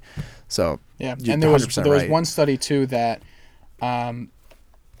completely. So yeah, and there was one study too that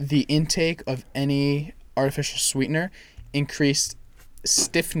the intake of any artificial sweetener increased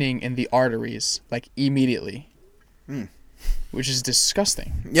stiffening in the arteries like immediately, which is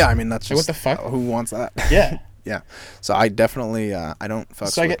disgusting. Yeah, I mean that's just what the fuck. Who wants that? Yeah. Yeah. So I definitely I don't fuck.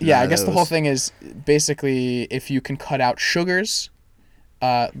 So I guess the whole thing is basically if you can cut out sugars,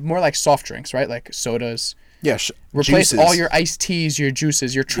 more like soft drinks, right? Like sodas. Yeah. Replace juices. all your iced teas, your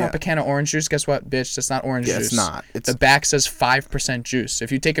juices, your Tropicana orange juice. Guess what, bitch? That's not orange juice. It's not. The back says 5% juice.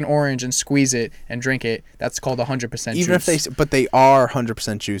 If you take an orange and squeeze it and drink it, that's called 100% juice. Even if they are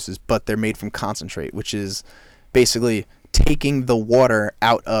 100% juices, but they're made from concentrate, which is basically taking the water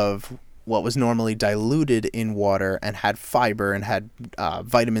out of what was normally diluted in water and had fiber and had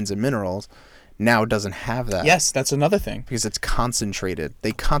vitamins and minerals. Now doesn't have that. Yes, that's another thing. Because it's concentrated.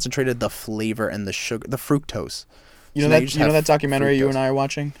 They concentrated the flavor and the sugar, the fructose. You know that documentary fructose. You and I are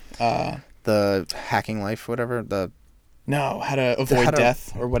watching? The Hacking Life, whatever. No, How to Avoid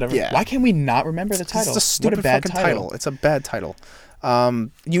Death or whatever. Yeah. Why can't we not remember the title? It's a stupid what a bad fucking title. It's a bad title.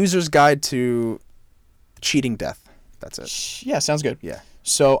 User's Guide to Cheating Death. That's it. Yeah, sounds good. Yeah.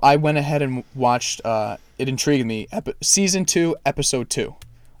 So I went ahead and watched, it intrigued me, Season 2, Episode 2,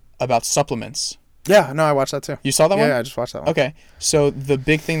 about supplements. Yeah, no, I watched that too. You saw that one? Yeah, I just watched that one. Okay. So the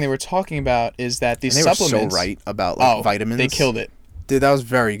big thing they were talking about is that these supplements... They were so right about like, vitamins. They killed it. Dude, that was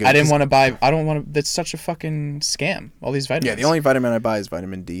very good. I didn't want to buy... I don't want to... That's such a fucking scam, all these vitamins. Yeah, the only vitamin I buy is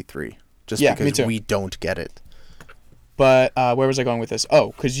vitamin D3. Just me because too. we don't get it. But where was I going with this?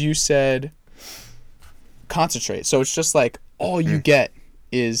 Oh, because you said concentrate. So it's just like all you get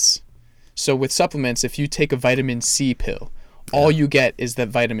is... So with supplements, if you take a vitamin C pill, all you get is that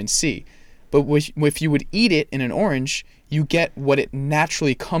vitamin C. But if you would eat it in an orange, you get what it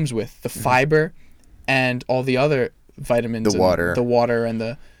naturally comes with, the fiber and all the other vitamins. The water. The water and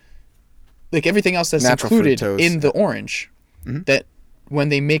the... Like everything else that's natural included fructose. in the orange. That when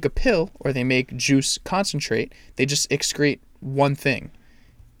they make a pill or they make juice concentrate, they just excrete one thing.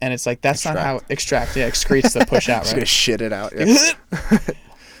 And it's like, that's not how... Extract, yeah, excretes the push out, Just right? gonna shit it out. Yeah.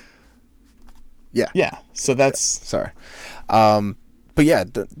 Yeah. Yeah, so that's... Sorry. But yeah,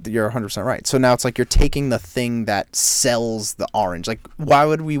 you're 100% right. So now it's like you're taking the thing that sells the orange. Like, why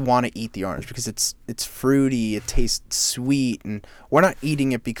would we want to eat the orange? Because it's fruity, it tastes sweet, and we're not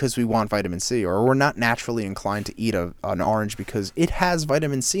eating it because we want vitamin C, or we're not naturally inclined to eat an orange because it has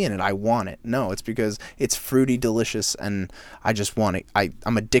vitamin C in it. I want it. No, it's because it's fruity, delicious, and I just want it.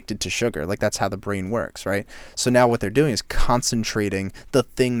 I'm addicted to sugar. Like, that's how the brain works, right? So now what they're doing is concentrating the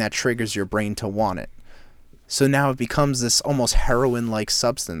thing that triggers your brain to want it. So now it becomes this almost heroin-like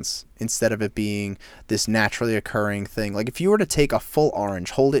substance instead of it being this naturally occurring thing. Like if you were to take a full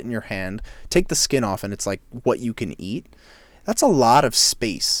orange, hold it in your hand, take the skin off, and it's like what you can eat, that's a lot of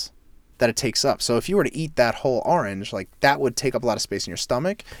space that it takes up. So if you were to eat that whole orange, like that would take up a lot of space in your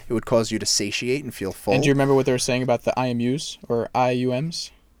stomach. It would cause you to satiate and feel full. And do you remember what they were saying about the IMUs or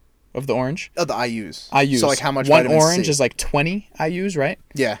IUMs of the orange? Oh, the IUs. IUs. So like how much one vitamin orange C? is like 20 IUs, right?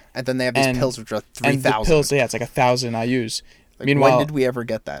 Yeah, and then they have these pills which are 3,000. And the pills, yeah, it's like 1,000 IUs. Like, Meanwhile, when did we ever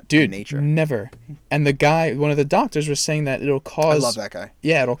get that dude, in nature? Never. And the guy, one of the doctors was saying that it'll cause... I love that guy.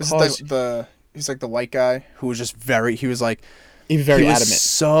 Yeah, it'll cause... He's like the white guy who was just he was very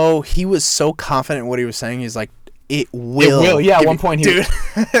adamant. He was so confident in what he was saying. He's like, it will. It will, yeah, at one point dude.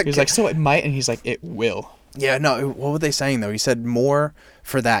 He was like, so it might, and he's like, it will. Yeah, no, what were they saying though? He said more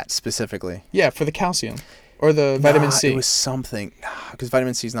for that specifically. Yeah, for the calcium. Or the vitamin C. It was something. Because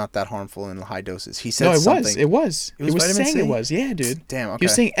vitamin C is not that harmful in high doses. He said something. It was. He was saying C? it was. Yeah, dude. Damn, okay. He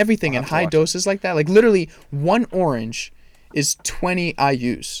was saying everything in high doses like that. Like, literally, one orange is 20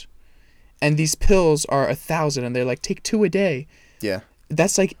 IUs. And these pills are 1,000, and they're like, take 2 a day. Yeah.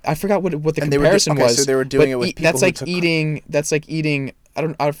 That's like, I forgot what the comparison was. So they were doing it with people that's like eating, I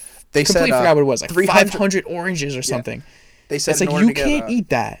completely said, forgot what it was. Like 500 oranges or something. Yeah. They said it's like, you can't eat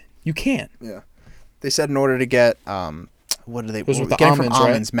that. You can't. Yeah. They said in order to get, what do they, Those were the getting almonds, from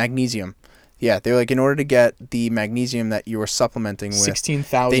almonds, right? Magnesium. Yeah, they were like, in order to get the magnesium that you were supplementing with,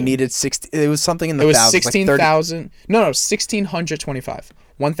 16,000. they needed 60. It was something in the thousands. It was 16,000. No, 1,625.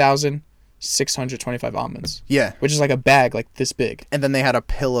 1,625 almonds. Yeah. Which is like a bag like this big. And then they had a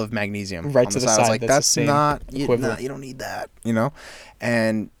pill of magnesium right to the side. I was like, that's not, you don't need that, you know?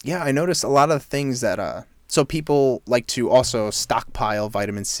 And yeah, I noticed a lot of things that, so people like to also stockpile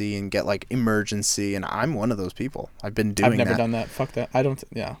vitamin C and get like emergency, and I'm one of those people. I've been doing that. I've never done that. Fuck that. I don't,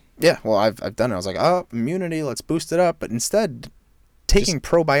 yeah. Yeah, well, I've done it. I was like, oh, immunity, let's boost it up. But instead, taking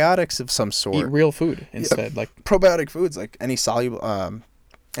probiotics of some sort. Eat real food instead. Like probiotic foods, like any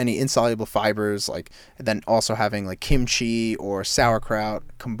insoluble fibers, like, and then also having like kimchi or sauerkraut,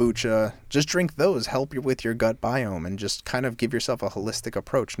 kombucha. Just drink those, help you with your gut biome, and just kind of give yourself a holistic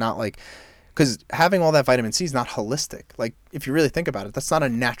approach. Not like, because having all that vitamin C is not holistic. Like, if you really think about it, that's not a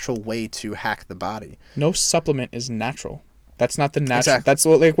natural way to hack the body. No supplement is natural. That's not the natural. Exactly. That's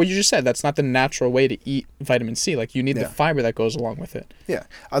like what you just said. That's not the natural way to eat vitamin C. Like, you need the fiber that goes along with it. Yeah.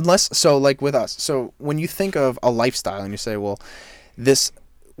 Unless, so like with us, so when you think of a lifestyle and you say, well,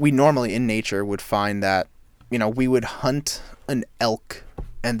 we normally in nature would find that, you know, we would hunt an elk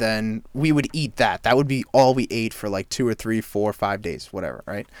and then we would eat that. That would be all we ate for like 2 or 3, 4, 5 days, whatever,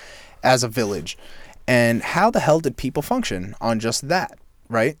 right? As a village. And how the hell did people function on just that,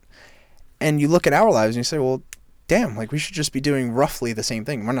 right? And you look at our lives and you say, well, damn, like we should just be doing roughly the same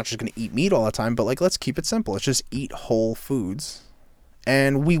thing. We're not just going to eat meat all the time, but like let's keep it simple. Let's just eat whole foods.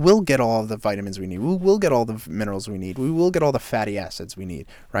 And we will get all of the vitamins we need. We will get all the minerals we need. We will get all the fatty acids we need,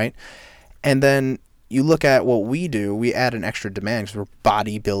 right? And then you look at what we do, we add an extra demand because we're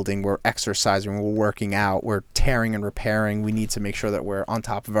bodybuilding, we're exercising, we're working out, we're tearing and repairing. We need to make sure that we're on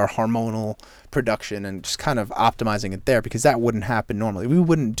top of our hormonal production and just kind of optimizing it there, because that wouldn't happen normally. We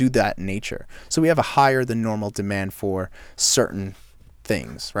wouldn't do that in nature. So we have a higher than normal demand for certain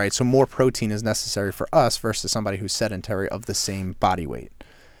things, right? So more protein is necessary for us versus somebody who's sedentary of the same body weight,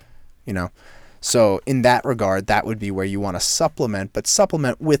 you know? So in that regard, that would be where you want to supplement, but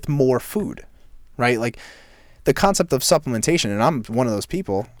supplement with more food, right? Like the concept of supplementation, and I'm one of those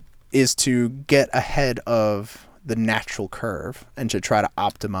people, is to get ahead of the natural curve and to try to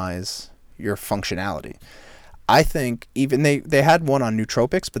optimize your functionality. I think even they had one on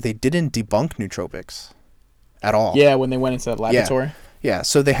nootropics, but they didn't debunk nootropics at all. Yeah, when they went into that laboratory. Yeah.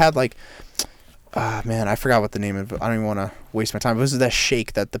 So they had like, man, I forgot what the name of it. I don't even want to waste my time. It was that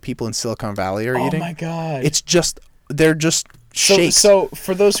shake that the people in Silicon Valley are eating. Oh my God. It's just, they're just shakes. So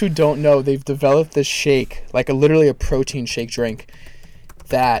for those who don't know, they've developed this shake, like literally a protein shake drink,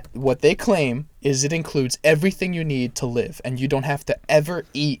 that what they claim is it includes everything you need to live, and you don't have to ever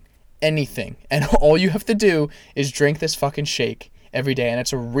eat anything. And all you have to do is drink this fucking shake every day. And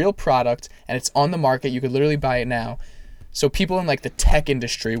it's a real product, and it's on the market. You could literally buy it now. So people in like the tech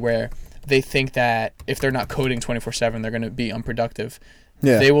industry, where they think that if they're not coding 24/7, they're going to be unproductive.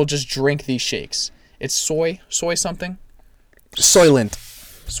 Yeah. They will just drink these shakes. It's soy something. Soylent.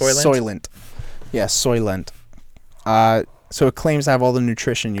 Soylent? Soylent. Yeah, Soylent. So it claims to have all the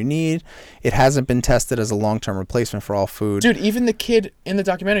nutrition you need. It hasn't been tested as a long-term replacement for all food. Dude, even the kid in the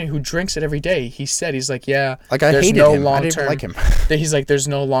documentary who drinks it every day, he's like, yeah, like I hated him. I didn't like him. He's like, there's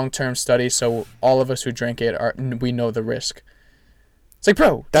no long-term study, so all of us who drink it we know the risk. It's like,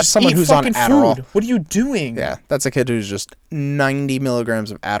 bro, that's someone who's on Adderall. Food. What are you doing? Yeah, that's a kid who's just 90 milligrams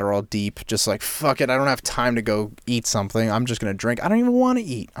of Adderall deep, just like, fuck it, I don't have time to go eat something. I'm just going to drink. I don't even want to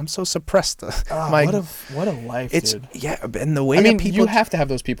eat. I'm so suppressed. What a life, dude. Yeah, and the way that people... you have to have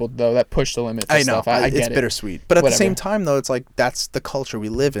those people, though, that push the limits and stuff. I get it's bittersweet. But at the same time, though, it's like, that's the culture we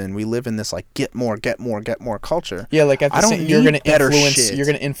live in. We live in this, like, get more culture. Yeah, like, you're going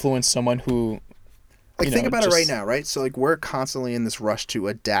to influence someone who... Like, think about it right now, right? So, like, we're constantly in this rush to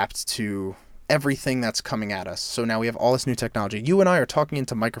adapt to everything that's coming at us. So now we have all this new technology. You and I are talking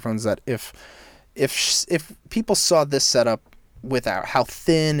into microphones that if people saw this setup with how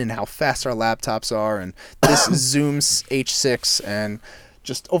thin and how fast our laptops are, and this Zoom H6, and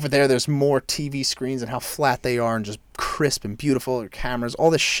just over there's more TV screens and how flat they are and just crisp and beautiful, your cameras, all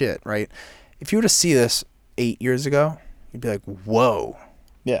this shit, right? If you were to see this 8 years ago, you'd be like, whoa.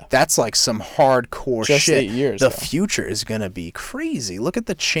 Yeah. That's like some hardcore just shit. 8 years. The future is going to be crazy. Look at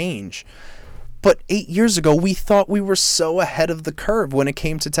the change. But 8 years ago, we thought we were so ahead of the curve when it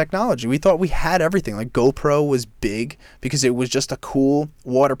came to technology. We thought we had everything. Like, GoPro was big because it was just a cool,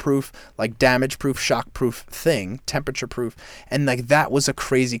 waterproof, like damage-proof, shock-proof thing, temperature-proof. And like, that was a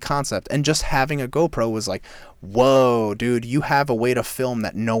crazy concept. And just having a GoPro was like, whoa, dude, you have a way to film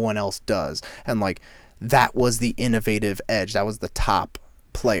that no one else does. And like, that was the innovative edge. That was the top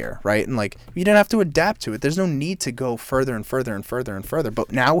player, right? And like, you didn't have to adapt to it. There's no need to go further and further and further and further.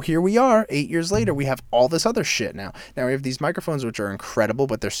 But now here we are, 8 years later, we have all this other shit now. Now we have these microphones, which are incredible,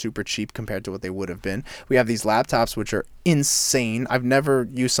 but they're super cheap compared to what they would have been. We have these laptops, which are insane. I've never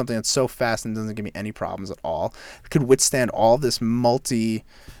used something that's so fast and doesn't give me any problems at all. It could withstand all this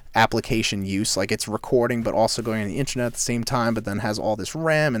application use, like it's recording but also going on the internet at the same time, but then has all this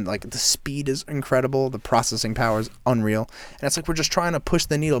RAM, and like the speed is incredible, the processing power is unreal, and it's like we're just trying to push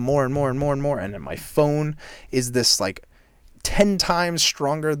the needle more and more and more and more. And then my phone is this like 10 times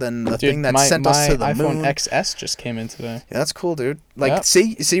stronger than the thing that sent us to the moon. My iPhone XS just came in today. Yeah, that's cool, dude. Like,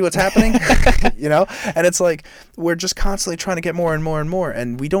 see what's happening? You know? And it's like, we're just constantly trying to get more and more and more,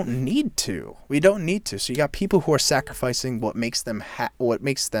 and we don't need to. So you got people who are sacrificing what makes them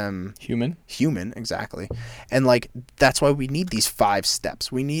human, exactly. And like, that's why we need these 5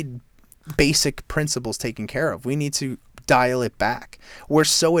 steps. We need basic principles taken care of. We need to dial it back. We're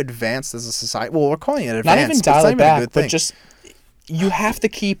so advanced as a society. Well, we're calling it advanced. Not even dial it back, but just, you have to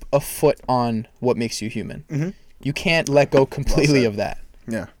keep a foot on what makes you human. Mm-hmm. You can't let go completely of that.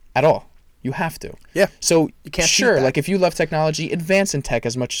 Yeah. At all. You have to. Yeah. So, you can't like if you love technology, advance in tech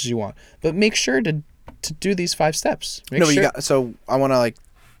as much as you want, but make sure to do these 5 steps. So I want to like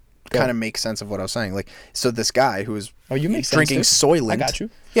kind of make sense of what I was saying. Like, so this guy who was drinking Soylent. I got you.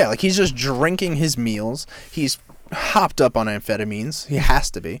 Yeah, like he's just drinking his meals. He's hopped up on amphetamines. He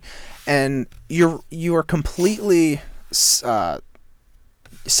has to be. And you are completely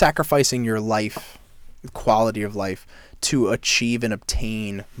sacrificing your life, quality of life, to achieve and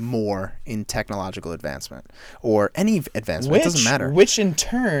obtain more in technological advancement or any advancement. It doesn't matter. Which in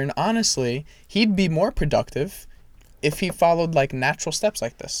turn, honestly, he'd be more productive if he followed like natural steps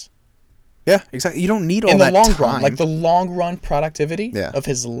like this. Yeah, exactly. You don't need all in the that long time. run, like the long run productivity Yeah. of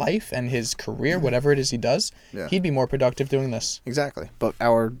his life and his career, whatever it is he does, Yeah. he'd be more productive doing this. Exactly. But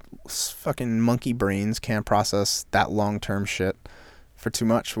our fucking monkey brains can't process that long-term shit for too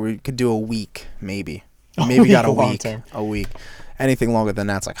much. We could do a week, maybe. Maybe got a week. A week. Anything longer than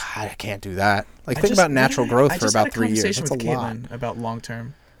that's like, I can't do that. Like, think about natural growth for about 3 years. That's a lot. About long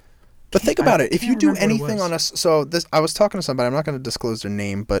term. But think about it. If you do anything on us, so this, I was talking to somebody. I'm not going to disclose their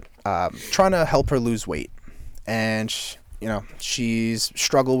name, but trying to help her lose weight, and she's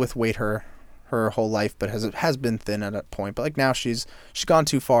struggled with weight her whole life, but has been thin at that point. But like now she's gone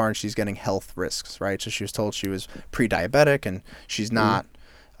too far and she's getting health risks, right? So she was told she was pre-diabetic and she's not.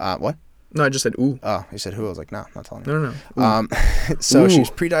 What? No, I just said ooh. Oh, you said who? I was like, no, not telling you. No. So Ooh. she's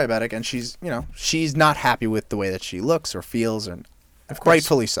pre-diabetic and she's not happy with the way that she looks or feels, and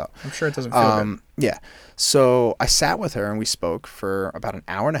rightfully so. I'm sure it doesn't feel good. Yeah. So I sat with her and we spoke for about an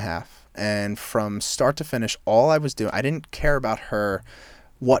hour and a half. And from start to finish, all I was doing, I didn't care about her,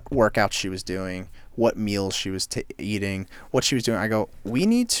 what workouts she was doing, what meals she was eating, what she was doing. I go, we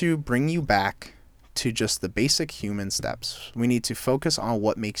need to bring you back to just the basic human steps. We need to focus on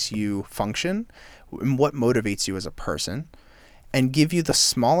what makes you function and what motivates you as a person, and give you the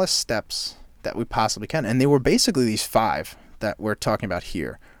smallest steps that we possibly can. And they were basically these 5 that we're talking about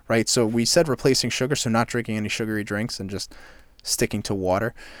here, right? So we said replacing sugar, so not drinking any sugary drinks and just sticking to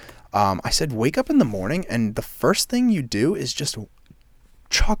water. I said wake up in the morning and the first thing you do is just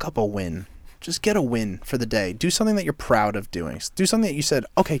chalk up a win. Just get a win for the day. Do something that you're proud of doing. Do something that you said,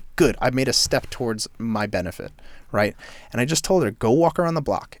 okay, good, I made a step towards my benefit, right? And I just told her, go walk around the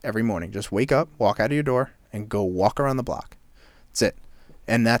block every morning. Just wake up, walk out of your door, and go walk around the block. That's it.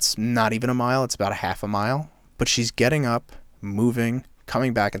 And that's not even a mile. It's about a half a mile. But she's getting up, moving,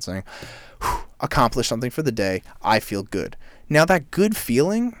 coming back and saying, accomplished something for the day. I feel good. Now that good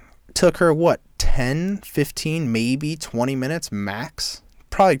feeling took her, 10, 15, maybe 20 minutes max?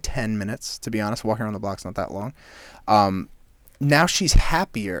 Probably 10 minutes, to be honest. Walking around the block's not that long. Now she's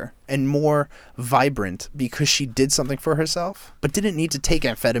happier and more vibrant because she did something for herself, but didn't need to take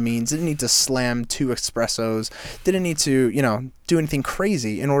amphetamines, didn't need to slam 2 espressos, didn't need to, do anything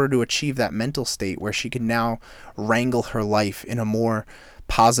crazy in order to achieve that mental state where she could now wrangle her life in a more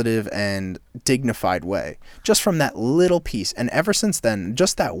positive and dignified way. Just from that little piece. And ever since then,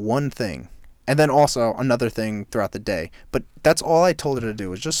 just that one thing. And then also another thing throughout the day. But that's all I told her to do,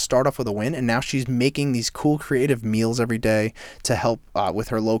 was just start off with a win. And now she's making these cool creative meals every day to help with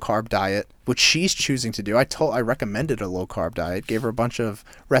her low carb diet, which she's choosing to do. I recommended a low carb diet, gave her a bunch of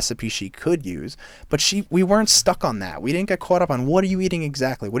recipes she could use, but we weren't stuck on that. We didn't get caught up on what are you eating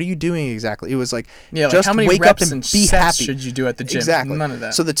exactly? What are you doing exactly? It was like, just how many wake reps up and and be sets happy. should you do at the gym? Exactly. None of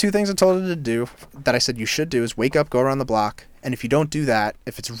that. So the 2 things I told her to do that I said you should do is wake up, go around the block. And if you don't do that,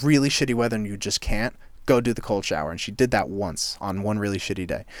 if it's really shitty weather and you just can't, go do the cold shower. And she did that once on one really shitty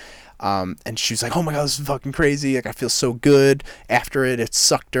day. And she was like, oh my God, this is fucking crazy. Like, I feel so good after it. It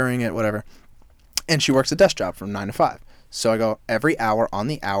sucked during it, whatever. And she works a desk job from 9 to 5. So I go, every hour on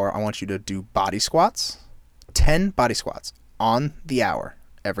the hour, I want you to do body squats, 10 body squats on the hour,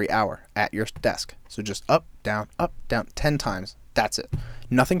 every hour at your desk. So just up, down, 10 times. That's it.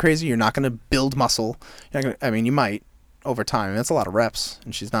 Nothing crazy. You're not going to build muscle. You might over time. And that's a lot of reps,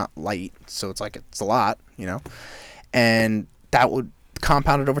 and she's not light. So it's a lot, and that would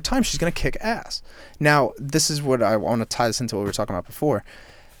compound it over time. She's going to kick ass. Now, this is what I want to tie this into what we were talking about before.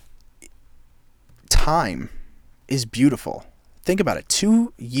 Time is beautiful. Think about it.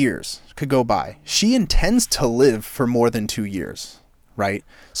 2 years could go by. She intends to live for more than 2 years. Right?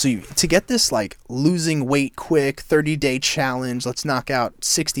 So to get this losing weight quick, 30-day challenge, let's knock out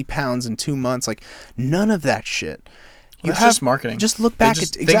 60 pounds in 2 months, none of that shit. It's just marketing. Just look back at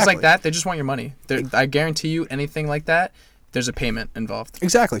exactly. Things like that, they just want your money. I guarantee you anything like that, there's a payment involved.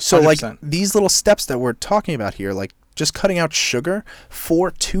 Exactly. So 100%. These little steps that we're talking about here, just cutting out sugar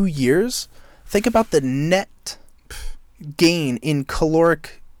for 2 years, think about the net gain in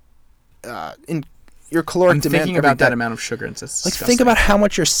caloric your caloric demand. Thinking about that amount of sugar, it's disgusting. Think about how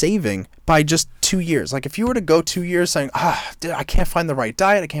much you're saving by just 2 years. If you were to go 2 years saying, dude, I can't find the right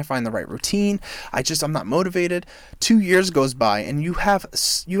diet, I can't find the right routine, I'm not motivated. 2 years goes by and you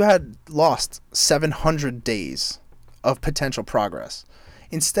had lost 700 days of potential progress.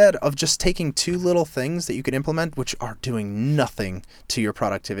 Instead of just taking 2 little things that you could implement, which are doing nothing to your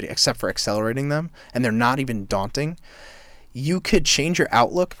productivity except for accelerating them, and they're not even daunting, you could change your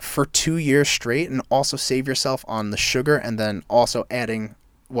outlook for 2 years straight and also save yourself on the sugar, and then also adding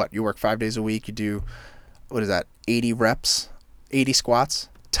you work 5 days a week, you do, 80 reps, 80 squats,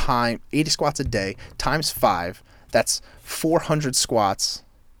 80 squats a day times 5, that's 400 squats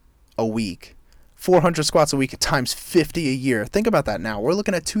a week. 400 squats a week times 50 a year. Think about that now. We're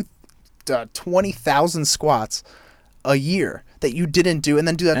looking at 20,000 squats a year that you didn't do, and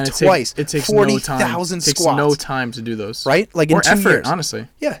then do that twice. It takes 40,000 squats. It takes no time to do those. Right? Like or in 2 effort, years. honestly.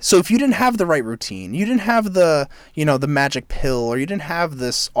 Yeah. So if you didn't have the right routine, you didn't have the magic pill, or you didn't have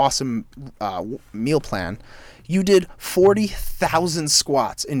this awesome meal plan, you did 40,000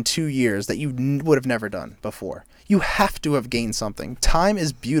 squats in 2 years that you would have never done before. You have to have gained something. Time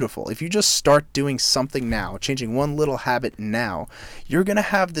is beautiful. If you just start doing something now, changing one little habit now, you're going to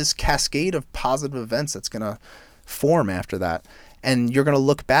have this cascade of positive events that's going to form after that. And you're going to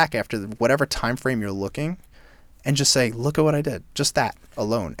look back after whatever time frame you're looking and just say, look at what I did. Just that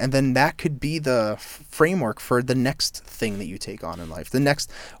alone. And then that could be the framework for the next thing that you take on in life, the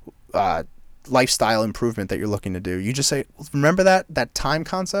next lifestyle improvement that you're looking to do. You just say, remember that time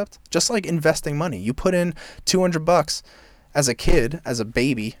concept? Just like investing money. You put in $200 as a kid, as a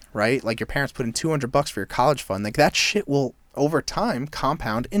baby, right? Like your parents put in $200 for your college fund. Like that shit will over time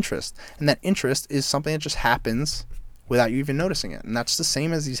compound interest. And that interest is something that just happens without you even noticing it. And that's the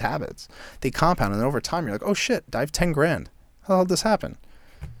same as these habits. They compound, and then over time you're like, oh shit, I have 10 grand. How did this happen?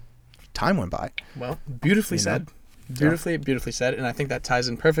 Time went by. Well, beautifully said. Beautifully said. And I think that ties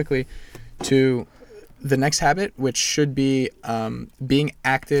in perfectly to the next habit, which should be being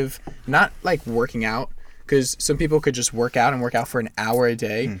active, not like working out, because some people could just work out for an hour a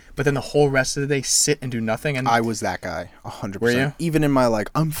day, but then the whole rest of the day sit and do nothing. And I was that guy, 100%. Were you? Even in my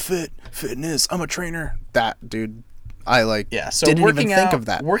I'm fitness, I'm a trainer. That dude, I so didn't even think of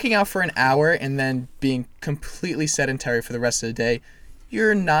that. Working out for an hour and then being completely sedentary for the rest of the day,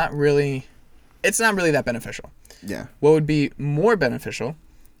 it's not really that beneficial. Yeah. What would be more beneficial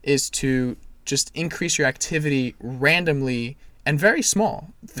is to just increase your activity randomly and very small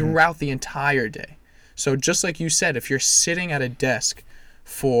throughout the entire day. So just like you said, if you're sitting at a desk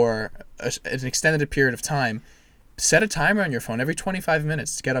for an extended period of time, set a timer on your phone every 25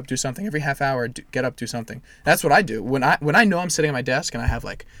 minutes to get up, do something. Every half hour, get up, do something. That's what I do. When I know I'm sitting at my desk and I have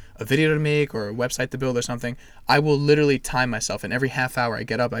like a video to make or a website to build or something, I will literally time myself, and every half hour I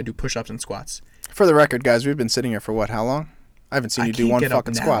get up, I do push-ups and squats. For the record, guys, we've been sitting here for how long? I haven't seen you do one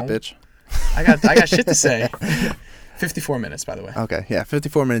fucking squat, bitch. I got shit to say. 54 minutes, by the way. Okay, yeah,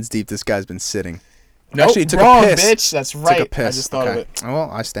 54 minutes deep. This guy's been sitting. Nope, actually, took wrong, a piss. Bitch. That's right. Took a piss. I just thought of it. Well,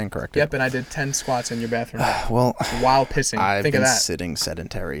 I stand corrected. Yep, and I did 10 squats in your bathroom. Well, while pissing. I've Think been of that. sitting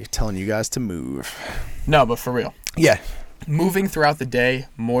sedentary, telling you guys to move. No, but for real. Yeah. Moving throughout the day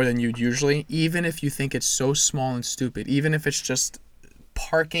more than you'd usually, even if you think it's so small and stupid, even if it's just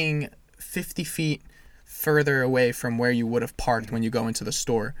parking 50 feet further away from where you would have parked when you go into the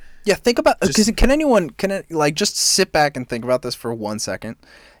store. Yeah, think about, just sit back and think about this for 1 second,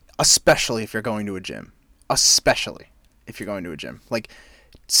 especially if you're going to a gym. Like,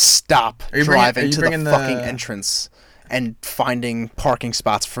 stop driving to the fucking entrance and finding parking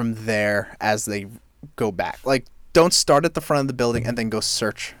spots from there as they go back. Like, don't start at the front of the building and then go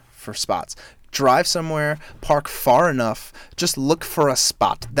search for spots. Drive somewhere, park far enough, just look for a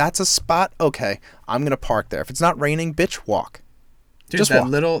spot. That's a spot? Okay, I'm going to park there. If it's not raining, bitch, walk. Dude, just that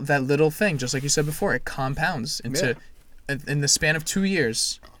walk. little thing, just like you said before, it compounds into in the span of 2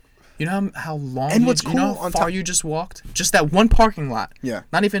 years. You know how long and what's cool how far you just walked? Just that one parking lot. Yeah.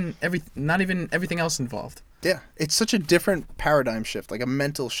 Not even everything else involved. Yeah, it's such a different paradigm shift, like a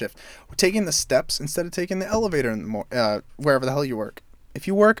mental shift. We're taking the steps instead of taking the elevator wherever the hell you work. If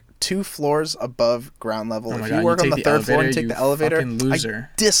you work 2 floors above ground level, if you work on the 3rd floor and take the elevator, I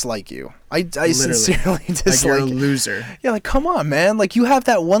dislike you. I sincerely dislike like you're a loser. Yeah, like, come on, man. Like, you have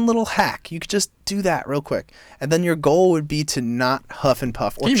that one little hack. You could just do that real quick. And then your goal would be to not huff and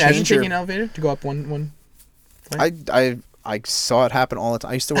puff or change. Can you imagine taking an elevator to go up one flight? I saw it happen all the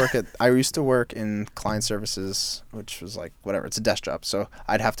time. I used to work in client services, which was like, whatever, it's a desk job. So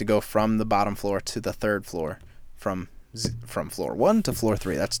I'd have to go from the bottom floor to the 3rd floor from floor 1 to floor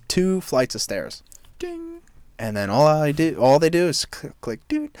 3. That's 2 flights of stairs. Ding. And then all they do is click,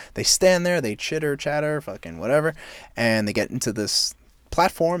 dude. They stand there, they chitter, chatter, fucking whatever, and they get into this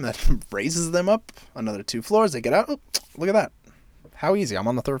platform that raises them up another 2 floors. They get out. Oh, look at that. How easy. I'm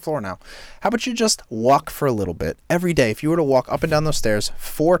on the 3rd floor now. How about you just walk for a little bit every day? If you were to walk up and down those stairs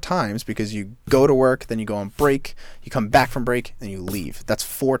 4 times, because you go to work, then you go on break, you come back from break, then you leave. That's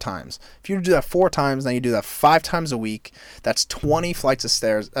 4 times. If you do that 4 times, then you do that 5 times a week. That's 20 flights of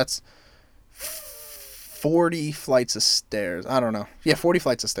stairs. That's 40 flights of stairs. I don't know. Yeah, 40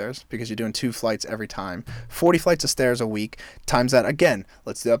 flights of stairs because you're doing 2 flights every time. 40 flights of stairs a week times that again.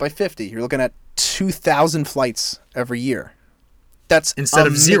 Let's do that by 50. You're looking at 2,000 flights every year. That's instead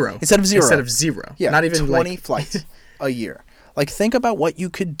of zero. Instead of zero. Yeah, not even 20 flights a year. Like, think about what you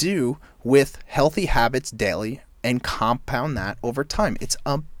could do with healthy habits daily and compound that over time. It's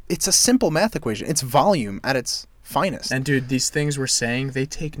a simple math equation. It's volume at its finest. And dude, these things we're saying, they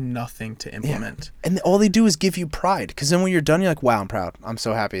take nothing to implement. Yeah. And all they do is give you pride. Because then when you're done, you're like, wow, I'm proud. I'm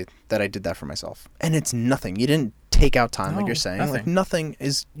so happy that I did that for myself. And it's nothing. You didn't take out time like you're saying. Nothing. Like, nothing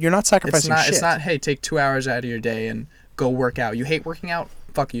is, you're not sacrificing shit. It's not, hey, take 2 hours out of your day and go work out. You hate working out?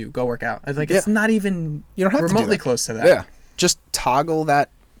 Fuck you. Go work out. Like, it's not even you don't have remotely to do close to that. Yeah. Just toggle that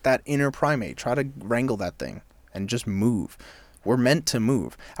inner primate. Try to wrangle that thing and just move. We're meant to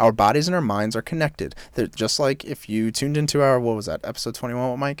move. Our bodies and our minds are connected. They're just like if you tuned into our, what was that, episode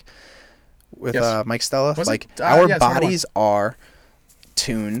 21 with Mike? With Mike Stella? Our bodies are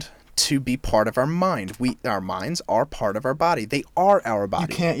tuned to be part of our mind. Our minds are part of our body. They are our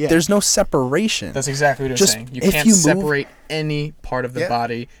body. You can't, There's no separation. That's exactly what you're saying. You can't separate any part of the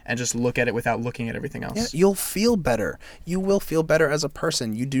body and just look at it without looking at everything else. Yeah, you'll feel better. You will feel better as a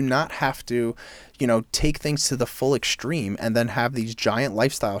person. You do not have to, take things to the full extreme and then have these giant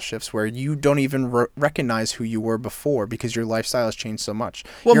lifestyle shifts where you don't even recognize who you were before because your lifestyle has changed so much.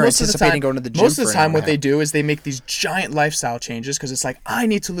 Well, You're most anticipating of the time, going to the gym most of the for an time hour what and a they half. do is they make these giant lifestyle changes because it's like, I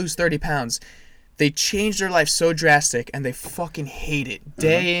need to lose 30 pounds. They change their life so drastic and they fucking hate it.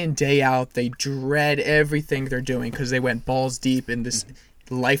 Day in, day out, they dread everything they're doing because they went balls deep in this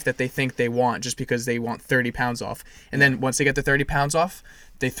life that they think they want just because they want 30 pounds off. And then once they get the 30 pounds off,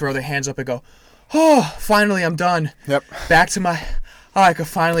 they throw their hands up and go, oh, finally I'm done. Yep. Back to my... Oh, I could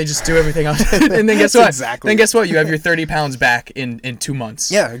finally just do everything else. And then guess what? Exactly. Then guess what? You have your 30 pounds back in 2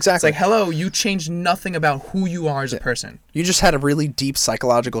 months. Yeah, exactly. It's like, hello, you changed nothing about who you are as a person. You just had a really deep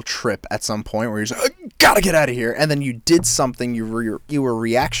psychological trip at some point where you're just like, I gotta get out of here. And then you did something, you were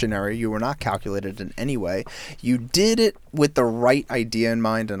reactionary, you were not calculated in any way. You did it with the right idea in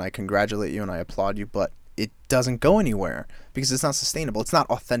mind, and I congratulate you and I applaud you, but it doesn't go anywhere because it's not sustainable. It's not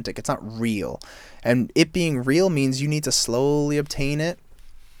authentic. It's not real. And it being real means you need to slowly obtain it,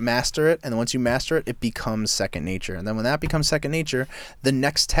 master it, and then once you master it, it becomes second nature. And then when that becomes second nature, the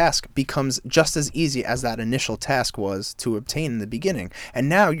next task becomes just as easy as that initial task was to obtain in the beginning. And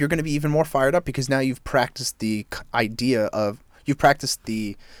now you're going to be even more fired up because now you've practiced the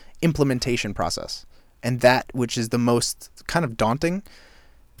implementation process. And that, which is the most kind of daunting,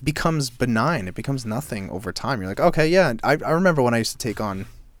 becomes benign. It becomes nothing over time. You're like, okay, yeah. I remember when I used to take on,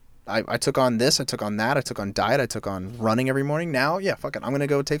 I took on this, I took on that, I took on diet, I took on running every morning. Now, yeah, fuck it. I'm gonna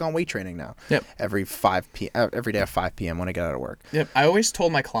go take on weight training now. Yep. Every day at 5 p.m. when I get out of work. Yep. I always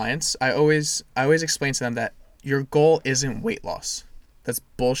told my clients, I always explain to them that your goal isn't weight loss. That's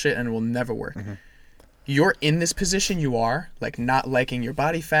bullshit and it will never work. Mm-hmm. You're in this position you are, like not liking your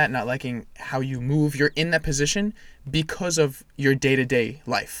body fat, not liking how you move. You're in that position because of your day-to-day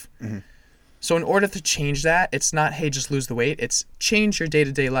life. Mm-hmm. So in order to change that, it's not, hey, just lose the weight. It's change your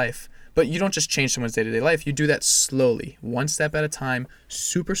day-to-day life. But you don't just change someone's day-to-day life. You do that slowly, one step at a time,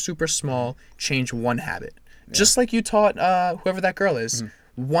 super, super small, change one habit. Yeah. Just like you taught whoever that girl is,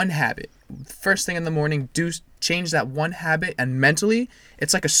 one habit. First thing in the morning, change that one habit, and mentally,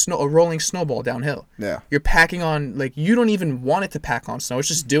 it's like a rolling snowball downhill. Yeah. You're packing on, like, you don't even want it to pack on snow. It's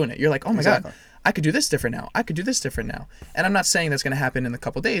just doing it. You're like, oh my God, I could do this different now. I could do this different now. And I'm not saying that's going to happen in a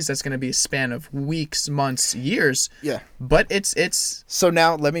couple days. That's going to be a span of weeks, months, years. Yeah. But it's... So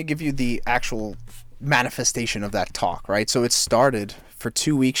now let me give you the actual manifestation of that talk, right? So it started for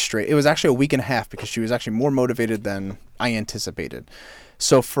 2 weeks straight. It was actually a week and a half because she was actually more motivated than I anticipated.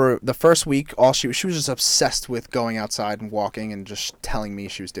 So for the first week, she was just obsessed with going outside and walking and just telling me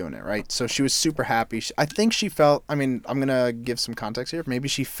she was doing it, right? So she was super happy. I think she felt, I mean, I'm going to give some context here. Maybe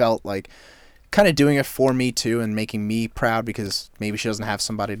she felt like kind of doing it for me too and making me proud because maybe she doesn't have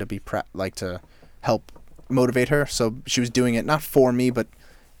somebody to be to help motivate her. So she was doing it not for me, but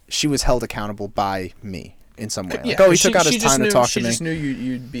she was held accountable by me in some way. Like, yeah, he took out his time to talk to me. She just knew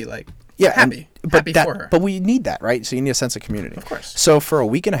you'd be like, yeah, happy for her. But we need that, right? So you need a sense of community. Of course. So for a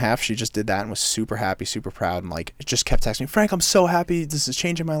week and a half, she just did that and was super happy, super proud, and like just kept texting me, Frank, I'm so happy. This is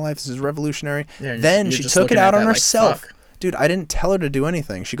changing my life. This is revolutionary. Yeah, then she took it out on herself. Like, dude, I didn't tell her to do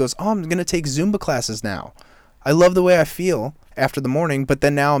anything. She goes, oh, I'm going to take Zumba classes now. I love the way I feel after the morning, but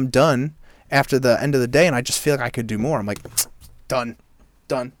then now I'm done after the end of the day, and I just feel like I could do more. I'm like, done.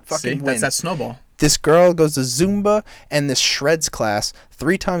 Fucking win. That's that snowball. This girl goes to Zumba and this shreds class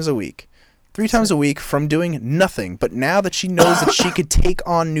 3 times a week. 3 times a week from doing nothing. But now that she knows that she could take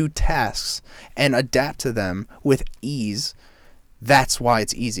on new tasks and adapt to them with ease, that's why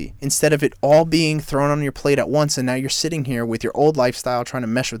it's easy. Instead of it all being thrown on your plate at once, and now you're sitting here with your old lifestyle trying to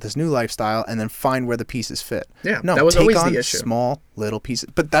mesh with this new lifestyle and then find where the pieces fit. Yeah, no, that was take always on the issue. small little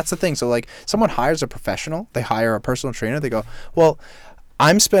pieces. But that's the thing. So like someone hires a professional, they hire a personal trainer, they go, well,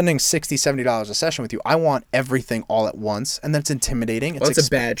 I'm spending $60, $70 a session with you. I want everything all at once, and that's intimidating. Well, it's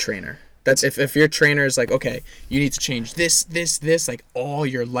a bad trainer. That's if your trainer is like, okay, you need to change this, like all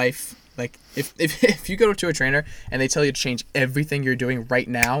your life. Like if you go to a trainer and they tell you to change everything you're doing right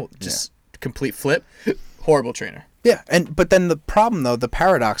now, just complete flip, horrible trainer. Yeah, but then the problem though, the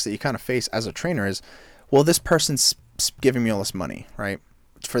paradox that you kind of face as a trainer is, well, this person's giving me all this money, right,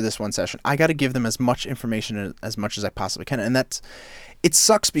 for this one session. I got to give them as much information as much as I possibly can, and it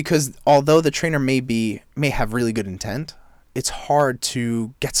sucks because although the trainer may have really good intent, it's hard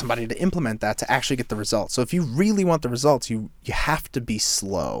to get somebody to implement that to actually get the results. So if you really want the results, you have to be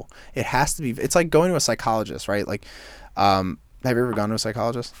slow. It has to be. It's like going to a psychologist, right? Like, have you ever gone to a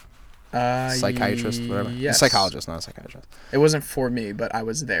psychologist? Psychiatrist, whatever. Yes. A psychologist, not a psychiatrist. It wasn't for me, but I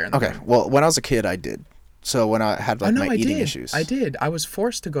was there. Okay. Well, when I was a kid, I did. So when I had my eating issues, I did. I was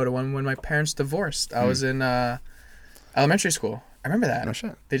forced to go to one when my parents divorced. I was in elementary school. I remember that. No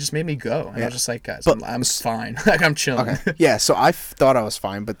shit. They just made me go. And I was just like, guys, I'm fine. Like, I'm chilling. Okay. Yeah, so I thought I was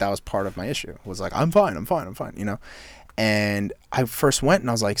fine, but that was part of my issue. Was like, I'm fine, you know? And I first went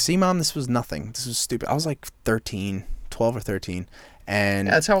and I was like, see, Mom, this was nothing. This was stupid. I was like 12 or 13. And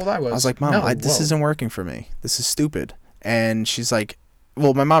yeah, that's how old I was. I was like, Mom, this isn't working for me. This is stupid. And she's like,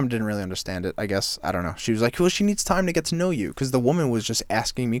 well, my mom didn't really understand it, I guess. I don't know. She was like, well, she needs time to get to know you. Because the woman was just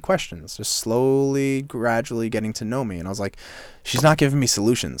asking me questions, just slowly, gradually getting to know me. And I was like, she's not giving me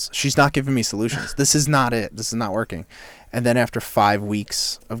solutions. This is not it. This is not working. And then after 5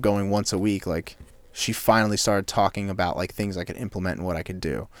 weeks of going once a week, like, she finally started talking about, like, things I could implement and what I could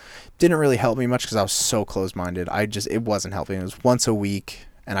do. Didn't really help me much because I was so closed-minded. It wasn't helping. It was once a week.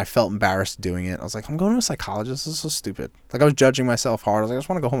 And I felt embarrassed doing it. I was like, I'm going to a psychologist. This is so stupid. Like, I was judging myself hard. I was like, I just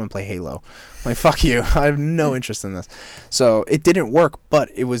want to go home and play Halo. I'm like, fuck you. I have no interest in this. So it didn't work, but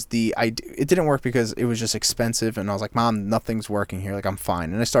it didn't work because it was just expensive. And I was like, Mom, nothing's working here. Like, I'm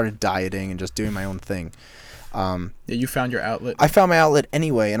fine. And I started dieting and just doing my own thing. Yeah, you found your outlet. I found my outlet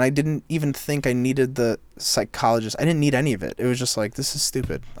anyway. And I didn't even think I needed the psychologist. I didn't need any of it. It was just like, this is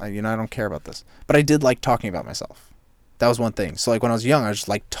stupid. I don't care about this. But I did like talking about myself. That was one thing. So, like, when I was young, I just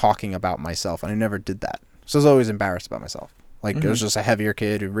liked talking about myself, and I never did that. So I was always embarrassed about myself. Like, I was just a heavier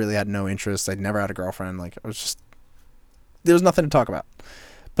kid who really had no interest. I'd never had a girlfriend. Like, there was nothing to talk about.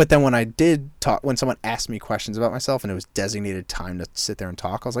 But then when I did talk, when someone asked me questions about myself and it was designated time to sit there and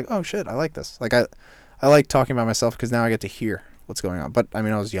talk, I was like, oh, shit, I like this. Like, I like talking about myself because now I get to hear what's going on. But, I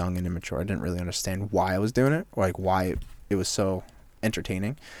mean, I was young and immature. I didn't really understand why I was doing it, or, like, why it was so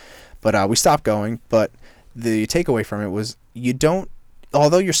entertaining. But we stopped going, but the takeaway from it was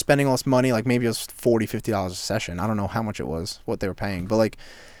although you're spending all this money, like maybe it was $40, $50 a session. I don't know how much it was, what they were paying. But like,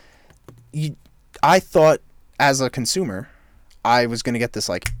 I thought as a consumer, I was going to get this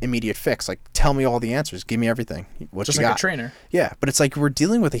like immediate fix. Like, tell me all the answers. Give me everything. What just you like got. a trainer. Yeah. But it's like, we're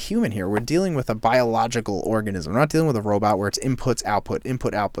dealing with a human here. We're dealing with a biological organism. We're not dealing with a robot where it's inputs, output,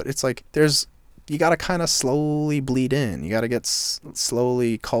 input, output. It's like, you got to kind of slowly bleed in. You got to get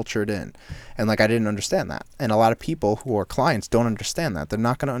slowly cultured in. And like, I didn't understand that. And a lot of people who are clients don't understand that. They're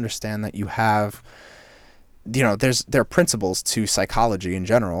not going to understand that you have, there are principles to psychology in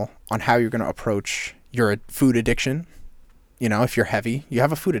general on how you're going to approach your food addiction. If you're heavy, you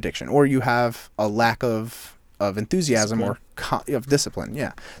have a food addiction, or you have a lack of enthusiasm discipline. Or of discipline.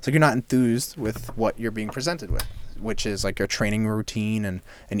 Yeah. So you're not enthused with what you're being presented with, which is like your training routine and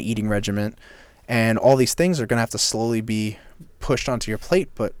an eating regimen. And all these things are going to have to slowly be pushed onto your plate,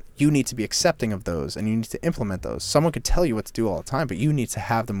 but you need to be accepting of those and you need to implement those. Someone could tell you what to do all the time, but you need to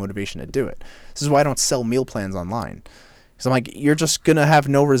have the motivation to do it. This is why I don't sell meal plans online. Because I'm like, you're just going to have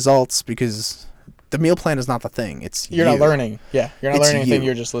no results because the meal plan is not the thing. You're not learning. Yeah. You're not learning anything.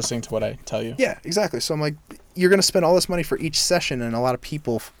 You're just listening to what I tell you. Yeah, exactly. So I'm like, you're going to spend all this money for each session, and a lot of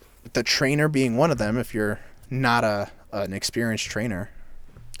people, the trainer being one of them, if you're not an experienced trainer,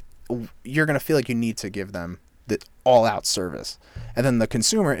 you're going to feel like you need to give them the all-out service. And then the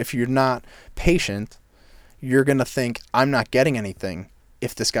consumer, if you're not patient, you're going to think, I'm not getting anything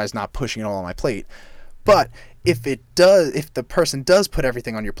if this guy's not pushing it all on my plate. But if the person does put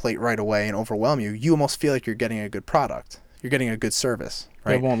everything on your plate right away and overwhelm you, you almost feel like you're getting a good product. You're getting a good service,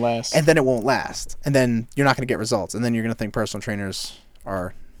 right? It won't last. And then it won't last. And then you're not going to get results. And then you're going to think personal trainers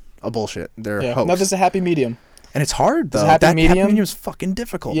are a bullshit. They're hoax. No, there's a happy medium. And it's hard, though. Happy medium is fucking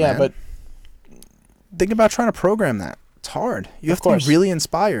difficult, yeah, man. But think about trying to program that. It's hard. You have to be really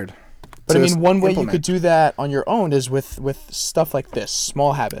inspired. But I mean, one way you could do that on your own is with stuff like this,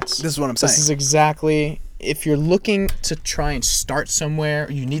 small habits. This is what I'm saying. This is exactly, if you're looking to try and start somewhere,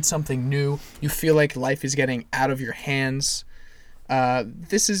 you need something new, you feel like life is getting out of your hands,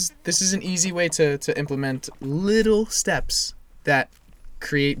 this is an easy way to implement little steps that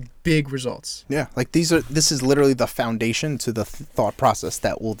create big results. Yeah, like this is literally the foundation to the thought process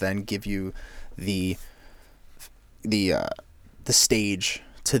that will then give you the stage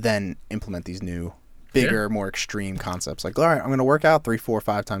to then implement these new, bigger, more extreme concepts. Like, all right, I'm going to work out 3, 4,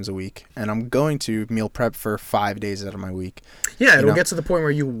 5 times a week, and I'm going to meal prep for 5 days out of my week. Yeah, it'll get to the point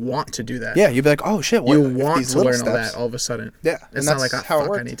where you want to do that. Yeah, you'll be like, oh shit, what? You want to learn all that all of a sudden. Yeah, it's not like,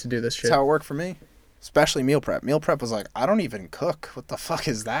 I need to do this shit. That's how it worked for me. Especially meal prep. Meal prep was like, I don't even cook. What the fuck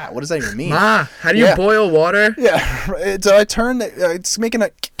is that? What does that even mean? Ma, how do you boil water? Yeah, so I turned it. It's making a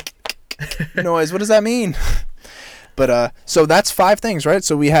noise. What does that mean? But so that's 5 things, right?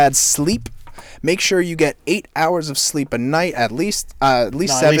 So we had sleep. Make sure you get 8 hours of sleep a night, at least 7. At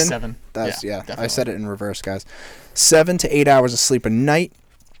least 7. That's I said it in reverse, guys. 7 to 8 hours of sleep a night.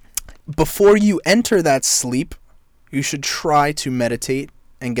 Before you enter that sleep, you should try to meditate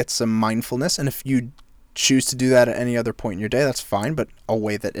and get some mindfulness. And if you choose to do that at any other point in your day, that's fine. But a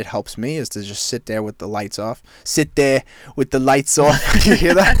way that it helps me is to just sit there with the lights off. Sit there with the lights off. You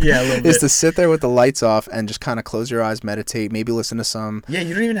hear that? Yeah, a little bit. Is to sit there with the lights off and just kind of close your eyes, meditate, maybe listen to some Yeah,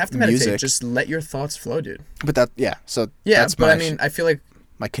 you don't even have to meditate. music. Just let your thoughts flow, dude. But so yeah, that's but I mean, I feel like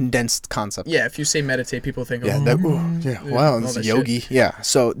my condensed concept. Yeah, if you say meditate, people think, wow, it's yogi. Shit. Yeah,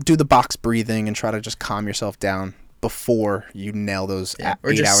 so do the box breathing and try to just calm yourself down before you nail those 8 hours of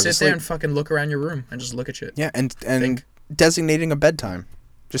sleep. Or just sit there and fucking look around your room and just look at shit. Yeah, and designating a bedtime.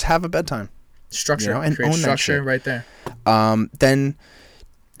 Just have a bedtime. Structure. And create own structure right there. Then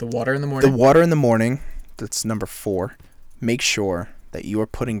the water in the morning. The water in the morning, that's number 4. Make sure that you are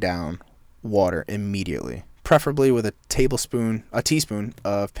putting down water immediately. Preferably with a teaspoon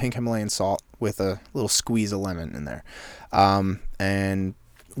of pink Himalayan salt with a little squeeze of lemon in there. And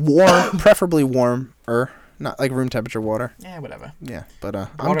warm, preferably warmer. Not like room temperature water. Yeah, whatever. Yeah, but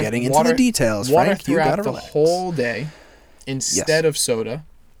I'm getting into the details, Frank. You gotta relax. The whole day, instead of soda,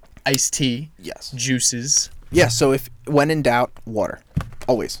 iced tea, juices. Yeah, so when in doubt, water.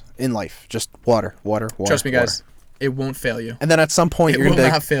 Always in life, just water. Trust me, guys, it won't fail you. And then at some point, you're gonna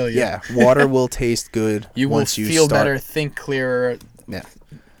not fail you. Yeah, water will taste good. You will feel better, think clearer. Yeah.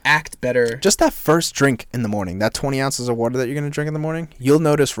 Act better. Just that first drink in the morning, that 20 ounces of water that you're gonna drink in the morning, you'll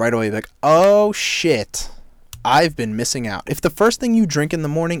notice right away, like, oh shit. I've been missing out. If the first thing you drink in the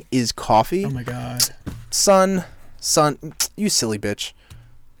morning is coffee... Oh my god. Son, you silly bitch.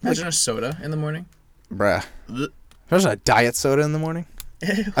 Imagine a soda in the morning. Bruh. There's a diet soda in the morning.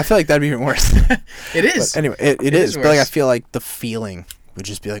 I feel like that'd be even worse. It is. But anyway, it is. But like, I feel like the feeling would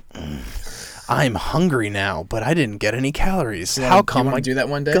just be like, I'm hungry now, but I didn't get any calories. How come I do that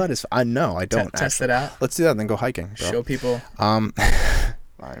one day? God is... I know, I don't. Test it out. Let's do that and then go hiking. Bro. Show people.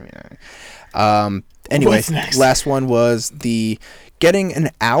 Anyway, last one was the getting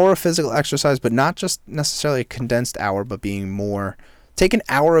an hour of physical exercise, but not just necessarily a condensed hour, but being more. Take an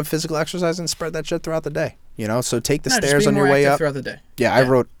hour of physical exercise and spread that shit throughout the day. You know, so take the stairs on your way up. Throughout the day. Yeah,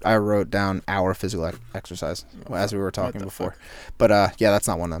 I wrote down hour physical exercise as we were talking before, but that's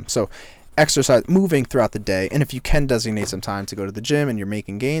not one of them. So. Exercise, moving throughout the day, and if you can designate some time to go to the gym and you're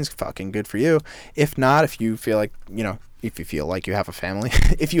making gains, fucking good for you. If not, if you feel like, if you feel like you have a family,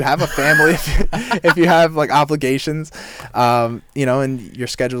 if you have a family, if you have like obligations, and your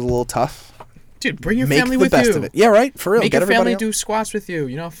schedule's a little tough, dude, bring your family with you. Make the best of it. Yeah, right. For real. Make your family do squats with you.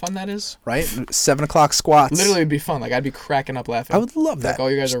 You know how fun that is? Right. 7 o'clock squats. Literally, it'd be fun. Like, I'd be cracking up laughing. I would love that. Like,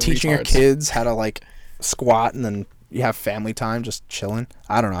 all you guys are teaching retards. Your kids how to like squat, and then you have family time, just chilling.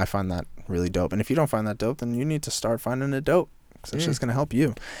 I don't know. I find that really dope. And if you don't find that dope, then you need to start finding it dope, because it's just gonna help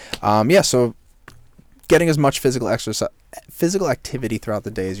you. So getting as much physical activity throughout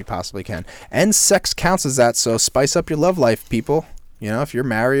the day as you possibly can, and sex counts as that. So spice up your love life, people. If you're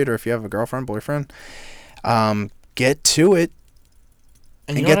married or if you have a girlfriend, boyfriend, get to it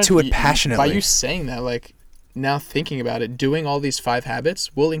and get to it passionately. By you saying that, like, now thinking about it, doing all these 5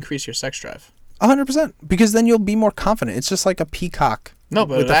 habits will increase your sex drive. 100%, because then you'll be more confident. It's just like a peacock. No,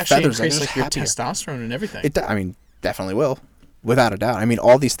 but with it actually increases like your testosterone and everything. Definitely will, without a doubt.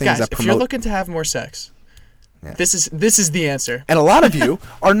 All these things that promote. If you're looking to have more sex, this is the answer. And a lot of you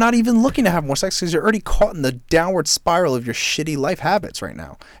are not even looking to have more sex because you're already caught in the downward spiral of your shitty life habits right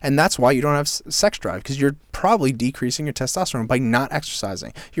now, and that's why you don't have sex drive, because you're probably decreasing your testosterone by not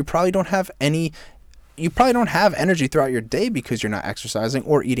exercising. You probably don't have any you probably don't have energy throughout your day because you're not exercising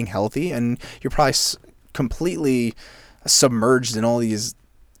or eating healthy, and you're probably completely submerged in all these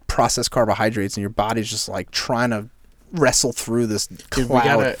processed carbohydrates, and your body's just like trying to wrestle through this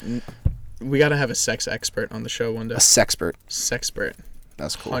cloud. Dude, we gotta have a sex expert on the show one day. A sexpert. Sexpert.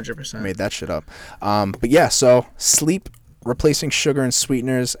 That's cool. 100%. Made that shit up. But yeah, so sleep, replacing sugar and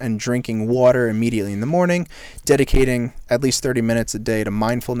sweeteners, and drinking water immediately in the morning, dedicating at least 30 minutes a day to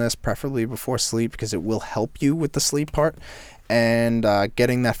mindfulness, preferably before sleep, because it will help you with the sleep part, and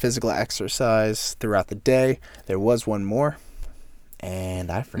getting that physical exercise throughout the day. There was one more,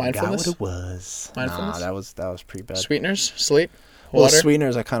 and I forgot what it was. Mindfulness? Nah, that was pretty bad. Sweeteners, sleep, well, water.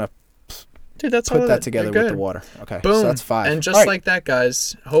 Sweeteners, I kind of Dude, that's put all that together with the water. Okay, Boom. So that's 5. And just like that,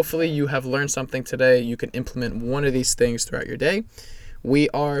 guys, hopefully you have learned something today. You can implement one of these things throughout your day. We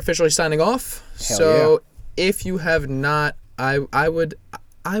are officially signing off. So if you have not, I would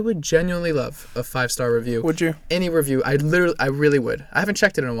genuinely love a 5-star review. Would you? Any review. I really would. I haven't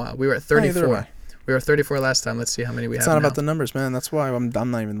checked it in a while. We were at 34. We were at 34 last time. Let's see how many we have now. It's not about the numbers, man. That's why I'm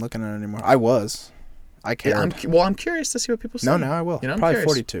not even looking at it anymore. I cared. Yeah, I'm curious to see what people say. No, I will. You know, probably curious.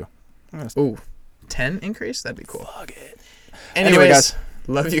 42. Ooh, 10 increase? That'd be cool. Fuck it. Anyways, guys.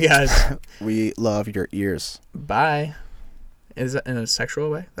 love you guys. We love your ears. Bye. Is that in a sexual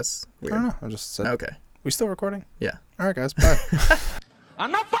way? That's weird. I don't know. I just said. Okay. We still recording? Yeah. All right, guys. Bye.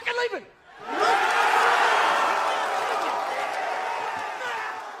 I'm not fucking leaving.